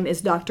 his name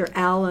is Dr.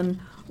 Alan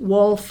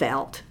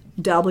Wolfelt,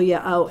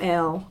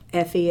 Wolfelt.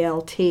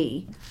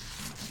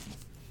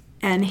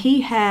 And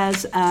he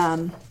has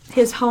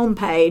his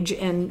homepage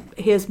and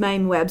his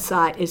main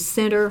website is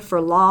Center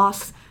for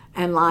Loss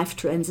and Life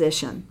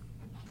Transition.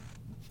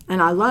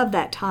 And I love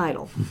that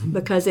title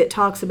because it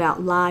talks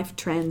about life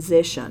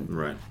transition.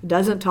 Right. It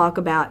doesn't talk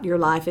about your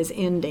life is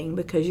ending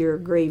because you're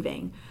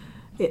grieving.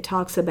 It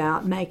talks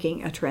about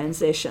making a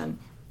transition.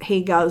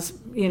 He goes,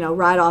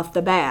 right off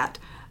the bat,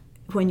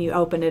 when you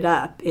open it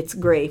up, it's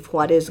grief.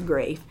 What is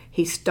grief?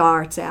 He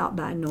starts out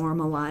by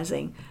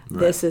normalizing.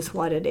 This is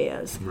what it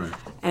is. Right.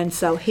 And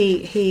so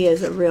he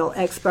is a real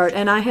expert.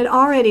 And I had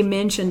already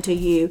mentioned to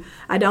you,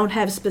 I don't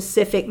have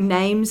specific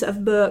names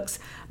of books,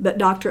 but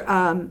Dr.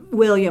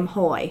 William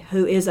Hoy,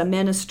 who is a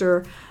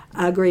minister,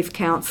 a grief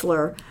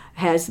counselor,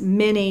 has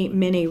many,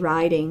 many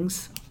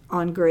writings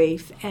on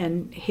grief,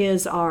 and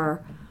his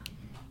are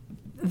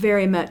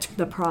very much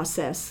the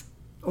process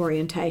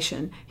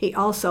orientation. He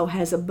also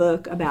has a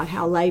book about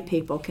how lay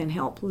people can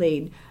help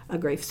lead a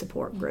grief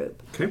support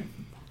group. Okay.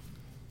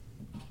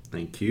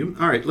 Thank you.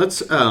 All right, let's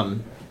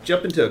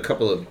jump into a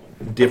couple of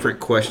different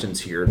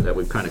questions here that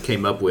we've kind of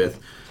came up with.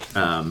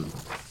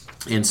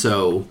 And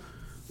so,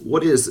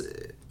 what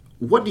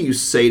do you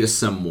say to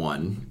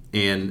someone?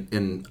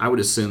 And I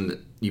would assume that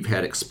you've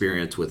had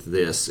experience with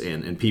this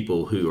and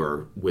people who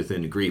are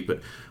within grief.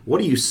 But what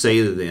do you say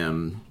to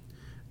them?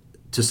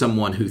 To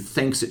someone who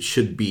thinks it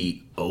should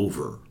be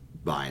over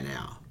by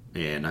now,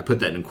 and I put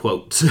that in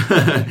quotes.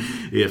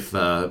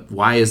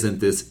 Why isn't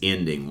this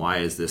ending? Why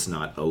is this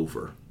not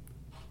over?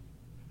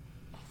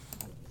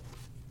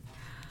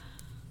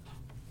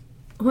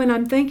 When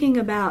I'm thinking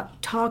about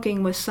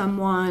talking with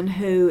someone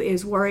who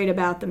is worried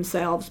about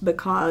themselves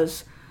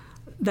because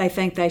they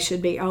think they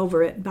should be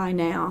over it by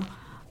now,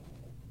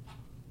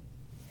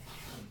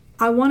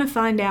 I want to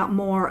find out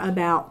more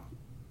about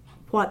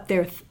what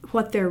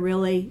they're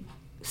really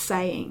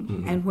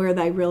saying and where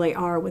they really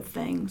are with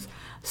things.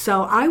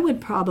 So I would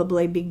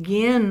probably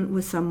begin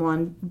with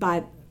someone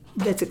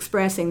that's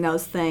expressing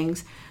those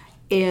things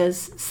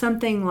is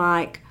something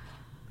like,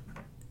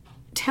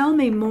 tell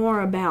me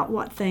more about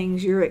what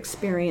things you're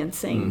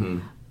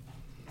experiencing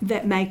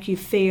that make you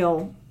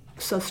feel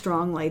so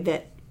strongly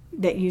that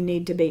you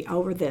need to be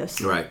over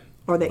this,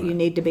 or that you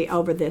need to be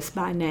over this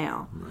by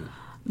now.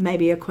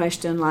 Maybe a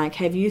question like,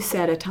 have you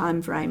set a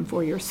time frame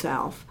for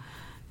yourself?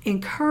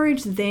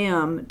 Encourage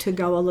them to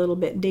go a little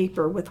bit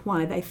deeper with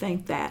why they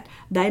think that.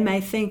 They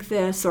may think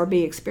this or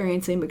be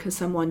experiencing because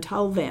someone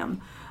told them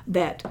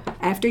that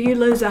after you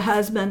lose a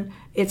husband,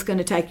 it's going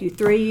to take you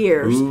 3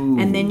 years,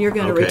 and then you're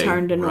going to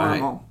return to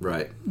normal.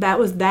 Right. That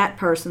was that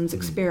person's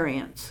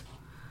experience.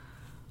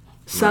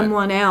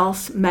 Someone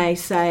else may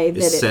say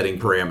that setting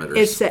parameters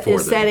it's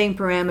setting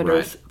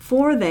parameters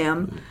for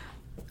them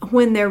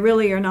when there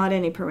really are not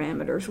any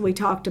parameters. We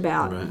talked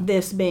about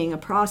this being a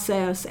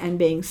process and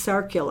being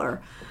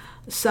circular.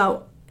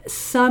 So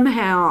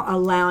somehow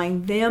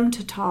allowing them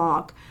to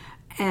talk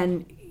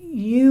and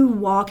you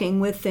walking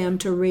with them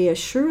to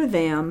reassure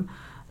them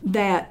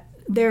that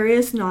there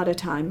is not a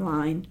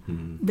timeline,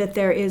 that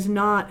there is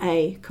not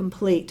a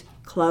complete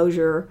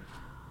closure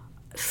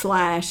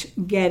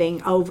 /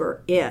 getting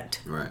over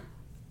it. Right.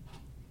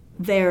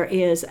 There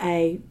is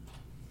a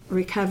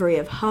recovery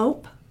of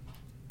hope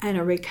and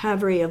a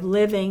recovery of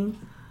living,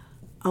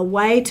 a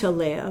way to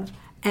live.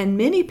 And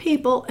many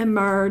people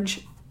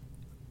emerge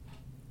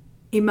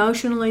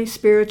emotionally,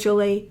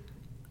 spiritually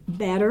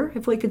better,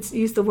 if we could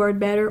use the word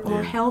better,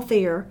 or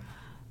healthier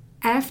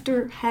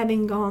after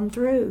having gone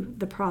through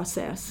the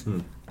process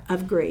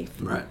of grief.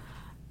 Right.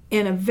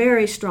 In a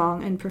very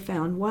strong and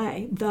profound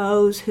way.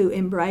 Those who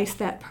embrace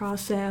that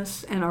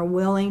process and are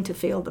willing to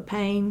feel the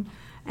pain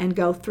and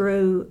go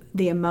through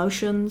the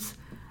emotions,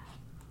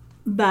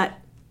 but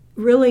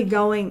really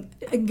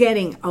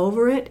getting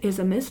over it is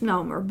a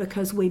misnomer,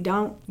 because we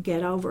don't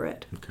get over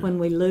it when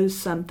we lose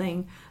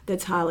something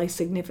that's highly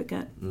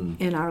significant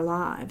in our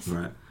lives.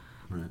 Right.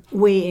 Right.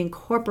 We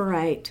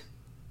incorporate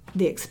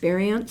the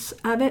experience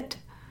of it,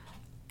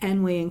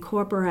 and we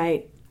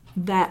incorporate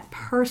that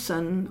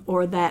person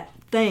or that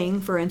thing.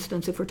 For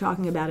instance, if we're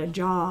talking about a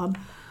job,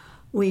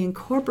 we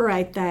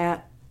incorporate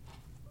that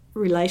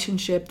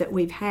relationship that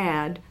we've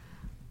had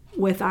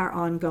with our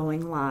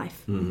ongoing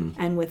life,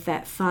 and with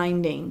that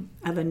finding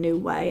of a new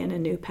way and a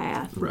new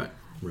path, Right.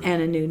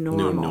 and a new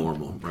normal. New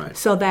normal. Right.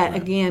 So that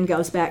again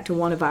goes back to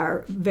one of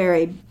our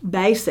very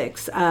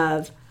basics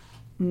of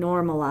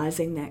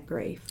normalizing that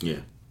grief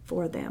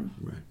for them.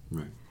 Right.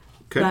 Right.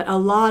 Okay. But a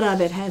lot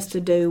of it has to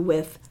do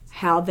with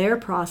how they're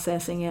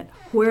processing it,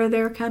 where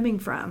they're coming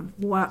from,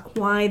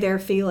 why they're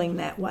feeling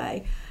that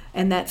way.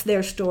 And that's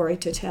their story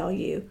to tell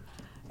you.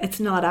 It's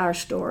not our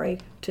story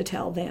to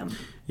tell them.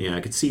 Yeah,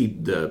 I could see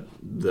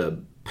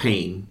the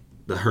pain,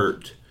 the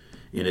hurt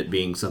in it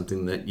being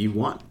something that you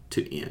want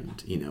to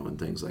end, and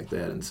things like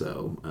that. And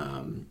so,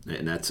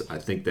 and I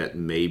think that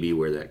may be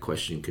where that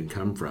question can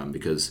come from,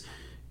 because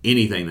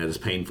anything that is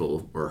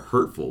painful or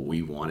hurtful,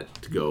 we want it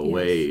to go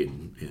away,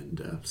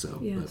 and so.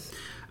 Yes.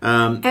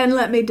 But, and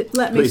let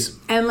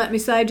me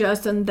say,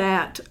 Justin,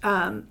 that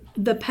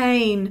the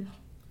pain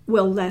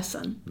will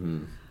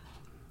lessen.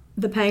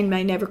 The pain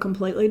may never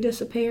completely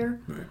disappear,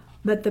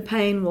 but the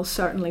pain will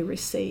certainly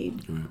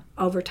recede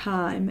over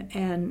time,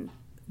 and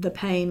the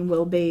pain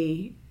will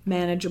be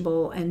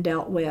manageable and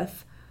dealt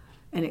with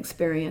and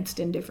experienced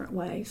in different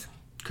ways.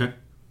 Okay.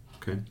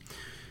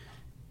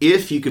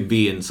 If you could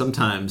be, and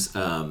sometimes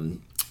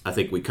I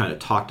think we kind of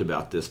talked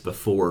about this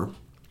before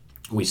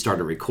we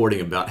started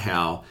recording, about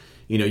how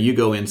you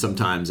go in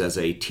sometimes as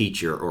a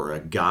teacher or a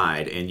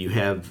guide, and you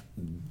have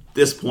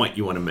this point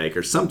you want to make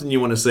or something you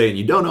want to say, and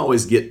you don't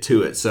always get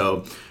to it.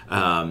 So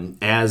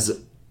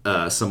as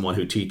someone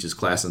who teaches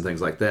class and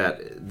things like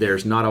that,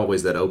 there's not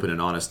always that open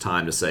and honest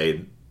time to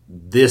say,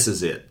 this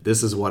is it.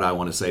 This is what I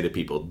want to say to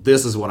people.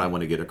 This is what I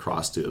want to get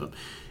across to them.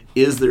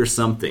 Is there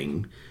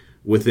something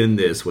within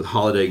this, with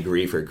holiday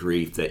grief or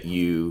grief, that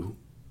you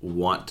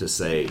want to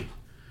say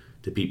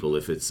to people?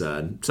 If it's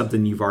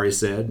something you've already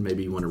said,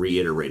 maybe you want to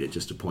reiterate it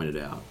just to point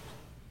it out.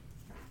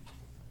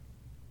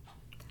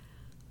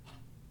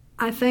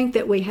 I think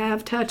that we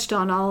have touched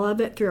on all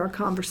of it through our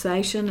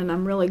conversation, and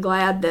I'm really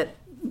glad that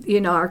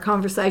our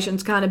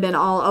conversation's kind of been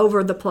all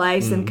over the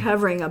place and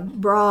covering a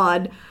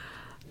broad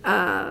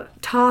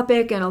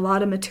topic and a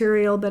lot of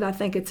material. But I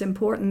think it's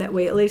important that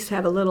we at least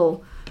have a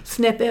little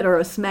snippet or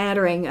a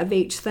smattering of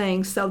each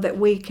thing, so that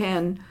we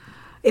can,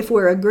 if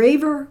we're a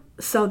griever,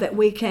 so that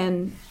we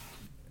can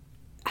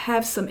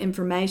have some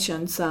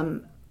information,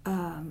 some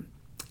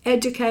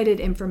educated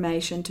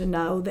information to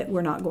know that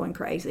we're not going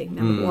crazy,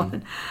 number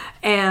one.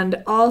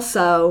 And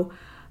also,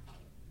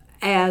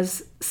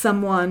 as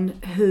someone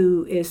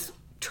who is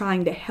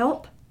trying to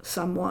help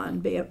someone,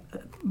 be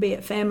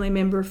it family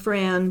member,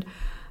 friend,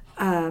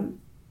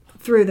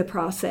 through the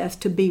process,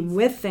 to be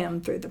with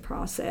them through the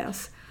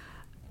process,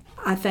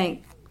 I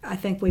think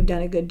we've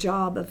done a good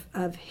job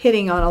of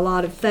hitting on a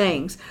lot of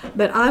things.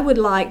 But I would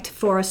like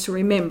for us to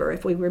remember,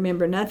 if we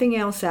remember nothing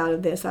else out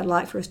of this, I'd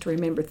like for us to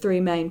remember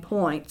 3 main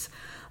points.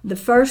 The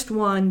first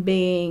one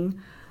being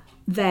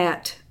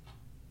that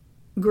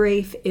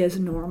grief is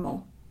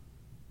normal.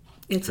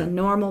 It's a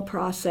normal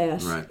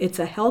process. Right. It's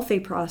a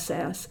healthy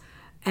process.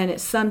 And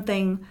it's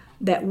something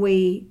that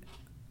the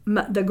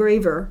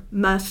griever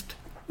must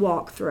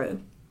walk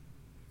through.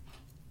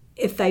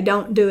 If they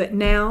don't do it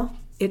now,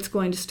 it's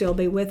going to still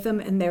be with them,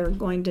 and they're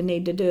going to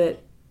need to do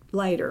it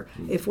later.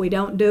 If we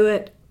don't do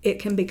it, it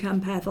can become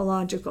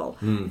pathological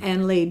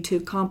and lead to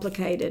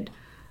complicated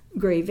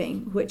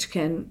grieving, which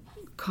can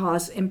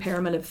cause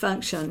impairment of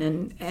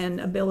function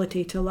and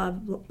ability to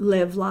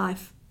live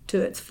life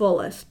to its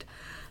fullest.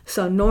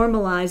 So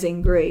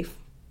normalizing grief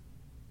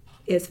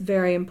is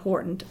very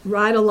important.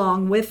 Right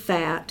along with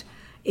that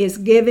is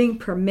giving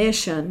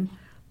permission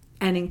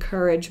and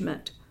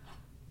encouragement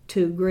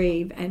to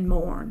grieve and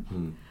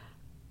mourn.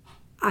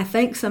 I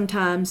think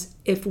sometimes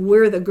if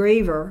we're the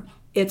griever,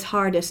 it's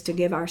hardest to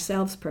give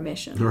ourselves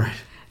permission. Right.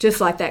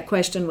 Just like that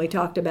question we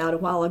talked about a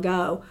while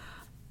ago.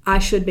 I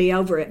should be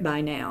over it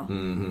by now.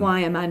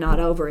 Why am I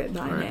not over it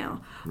by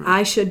now? Right.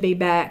 I should be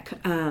back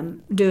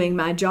doing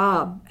my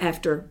job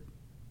after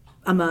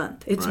a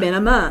month. It's been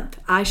a month.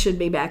 I should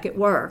be back at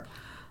work.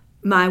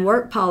 My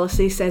work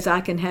policy says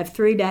I can have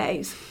 3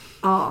 days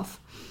off.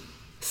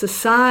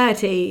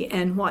 Society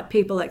and what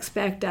people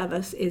expect of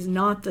us is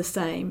not the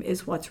same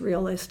as what's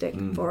realistic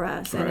for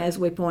us. Right. And as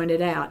we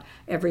pointed out,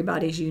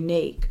 everybody's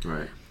unique.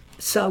 Right.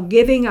 So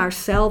giving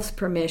ourselves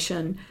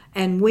permission,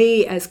 and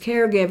we as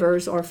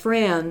caregivers or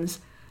friends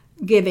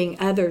giving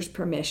others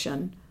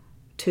permission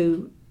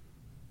to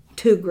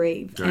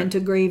grieve, Right. and to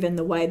grieve in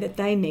the way that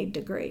they need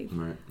to grieve.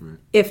 Right. Right.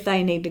 If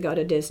they need to go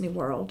to Disney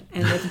World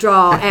and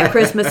withdraw at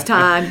Christmas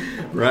time,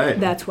 Right.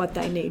 that's what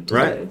they need to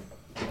Right. do.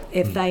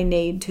 If they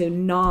need to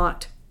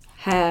not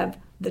have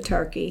the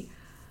turkey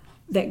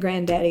that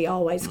Granddaddy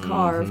always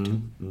carved,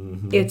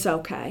 it's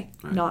okay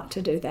not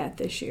to do that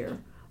this year,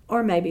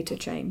 or maybe to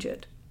change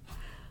it.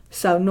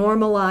 So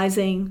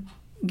normalizing,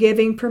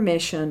 giving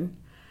permission,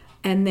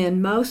 and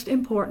then most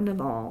important of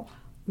all,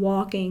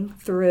 walking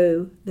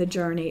through the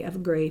journey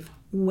of grief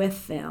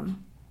with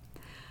them.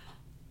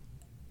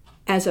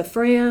 As a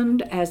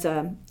friend, as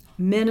a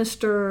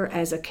minister,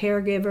 as a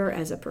caregiver,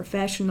 as a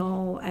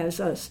professional,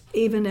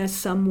 even as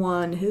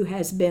someone who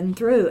has been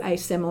through a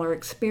similar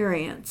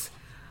experience,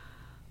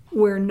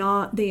 we're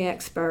not the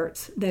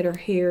experts that are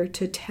here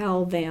to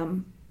tell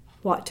them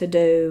what to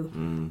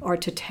do or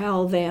to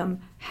tell them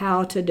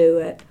how to do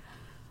it.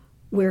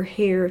 We're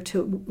here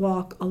to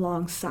walk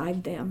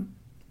alongside them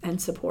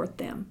and support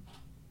them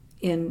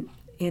in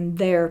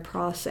their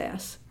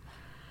process.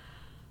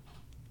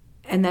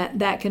 And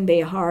that can be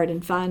a hard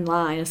and fine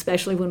line,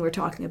 especially when we're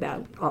talking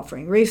about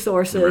offering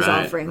resources,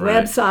 Right, offering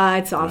right,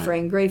 websites,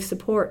 offering grief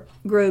support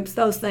groups.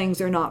 Those things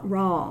are not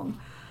wrong.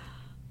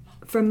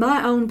 From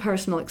my own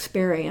personal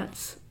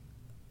experience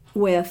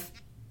with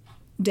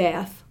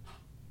death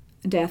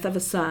of a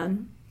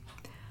son,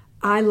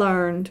 I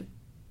learned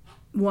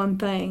one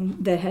thing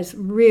that has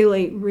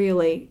really,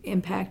 really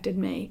impacted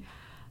me.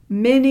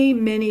 Many,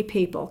 many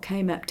people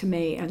came up to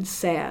me and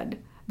said,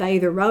 they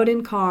either wrote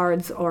in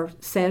cards or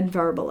said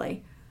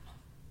verbally,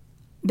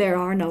 there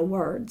are no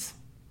words.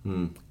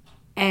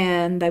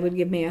 And they would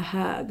give me a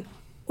hug.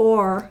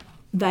 Or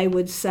they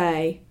would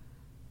say,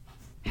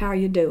 how are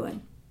you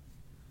doing?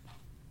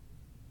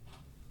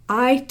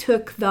 I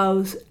took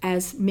those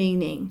as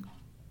meaning,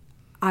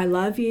 I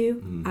love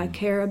you, I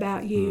care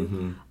about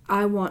you,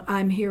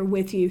 I'm here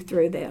with you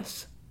through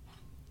this.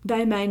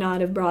 They may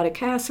not have brought a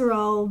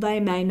casserole, they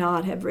may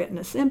not have written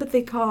a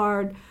sympathy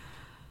card,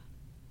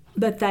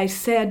 but they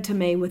said to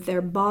me with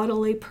their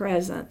bodily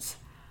presence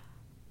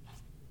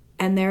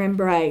and their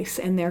embrace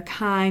and their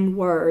kind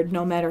word,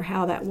 no matter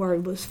how that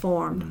word was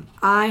formed,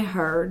 I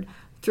heard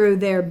through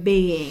their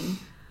being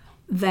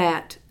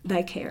that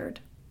they cared.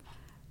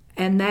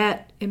 And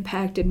that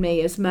impacted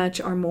me as much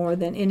or more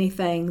than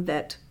anything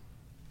that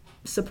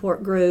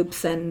support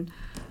groups and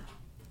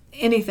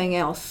anything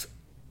else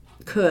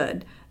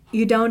could.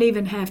 You don't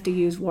even have to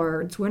use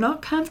words. We're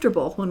not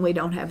comfortable when we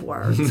don't have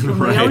words. When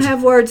we don't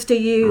have words to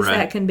use,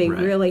 that can be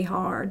really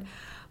hard.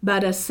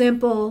 But a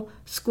simple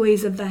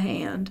squeeze of the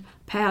hand,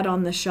 pat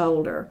on the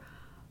shoulder,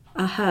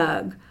 a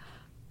hug,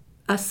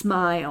 a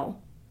smile,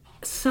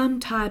 some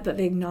type of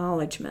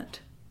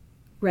acknowledgement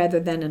rather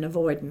than an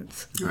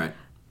avoidance. Right.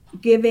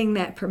 Giving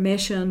that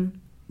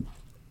permission,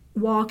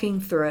 walking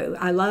through.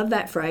 I love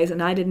that phrase,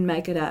 and I didn't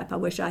make it up. I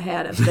wish I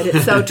had it, but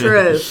it's so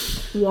true.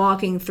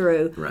 Walking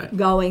through,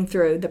 going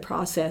through the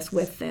process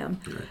with them.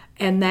 Right.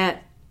 And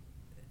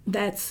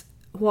that's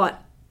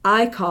what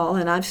I call,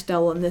 and I've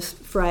stolen this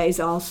phrase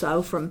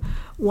also from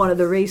one of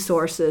the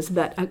resources,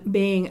 but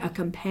being a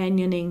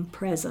companioning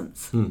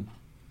presence.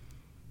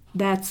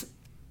 That's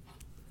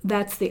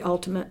the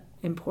ultimate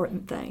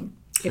important thing.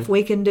 If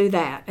we can do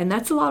that, and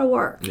that's a lot of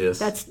work. Yes.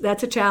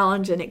 That's a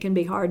challenge, and it can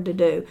be hard to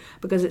do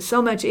because it's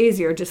so much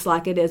easier, just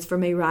like it is for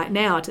me right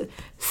now, to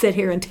sit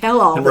here and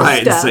tell all this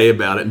Right, stuff. and say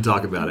about it and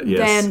talk about it, yes.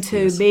 Than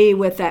to be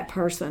with that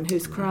person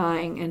who's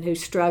crying and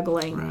who's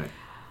struggling. Right.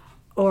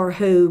 Or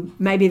who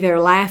maybe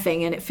they're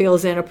laughing and it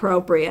feels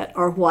inappropriate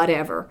or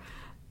whatever.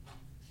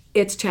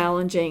 It's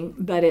challenging,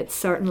 but it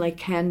certainly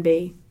can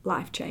be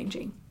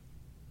life-changing.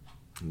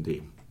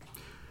 Indeed.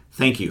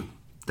 Thank you.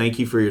 Thank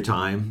you for your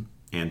time,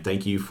 and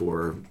thank you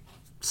for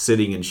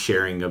sitting and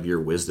sharing of your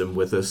wisdom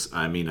with us.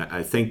 I mean,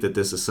 I think that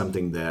this is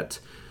something that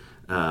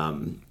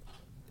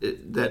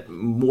that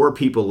more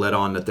people let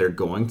on that they're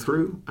going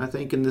through, I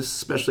think,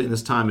 especially in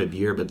this time of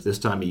year, but this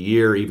time of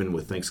year, even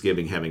with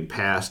Thanksgiving having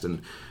passed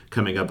and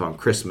coming up on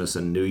Christmas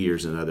and New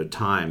Year's and other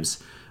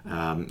times,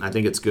 I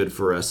think it's good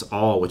for us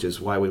all, which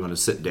is why we want to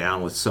sit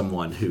down with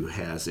someone who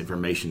has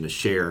information to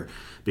share,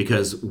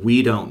 because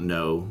we don't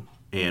know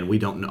and we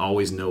don't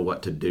always know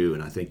what to do,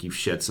 and I think you've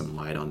shed some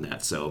light on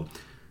that. So,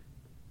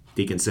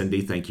 Deacon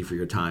Cindy, thank you for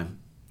your time,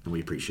 and we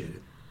appreciate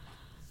it.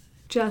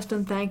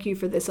 Justin, thank you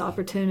for this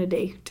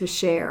opportunity to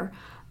share.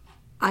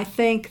 I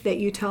think that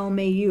you told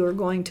me you are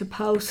going to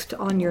post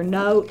on your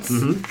notes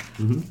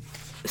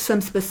some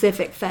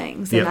specific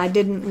things, and I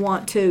didn't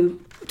want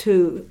to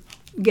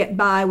get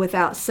by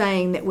without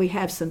saying that we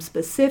have some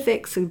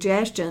specific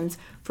suggestions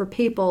for for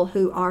people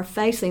who are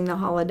facing the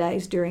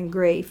holidays during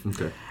grief.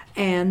 Okay.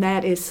 And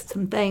that is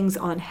some things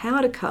on how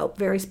to cope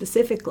very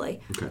specifically,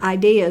 Okay.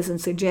 ideas and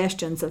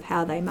suggestions of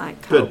how they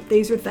might cope. Good.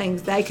 These are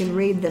things they can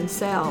read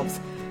themselves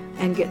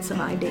and get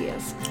some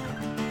ideas.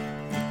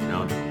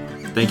 Now,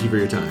 thank you for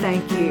your time.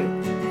 Thank you.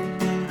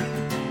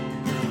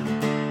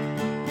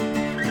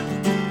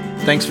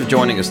 Thanks for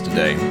joining us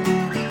today.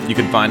 You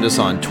can find us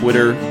on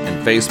Twitter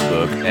and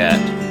Facebook at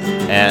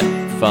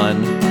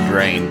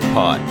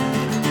FunDrainPod.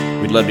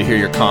 We'd love to hear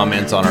your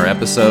comments on our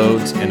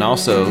episodes and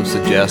also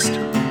suggest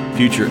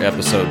future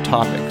episode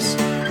topics.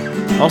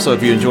 Also,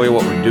 if you enjoy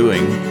what we're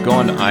doing, go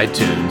on to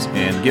iTunes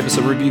and give us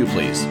a review,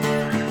 please.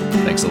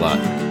 Thanks a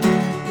lot.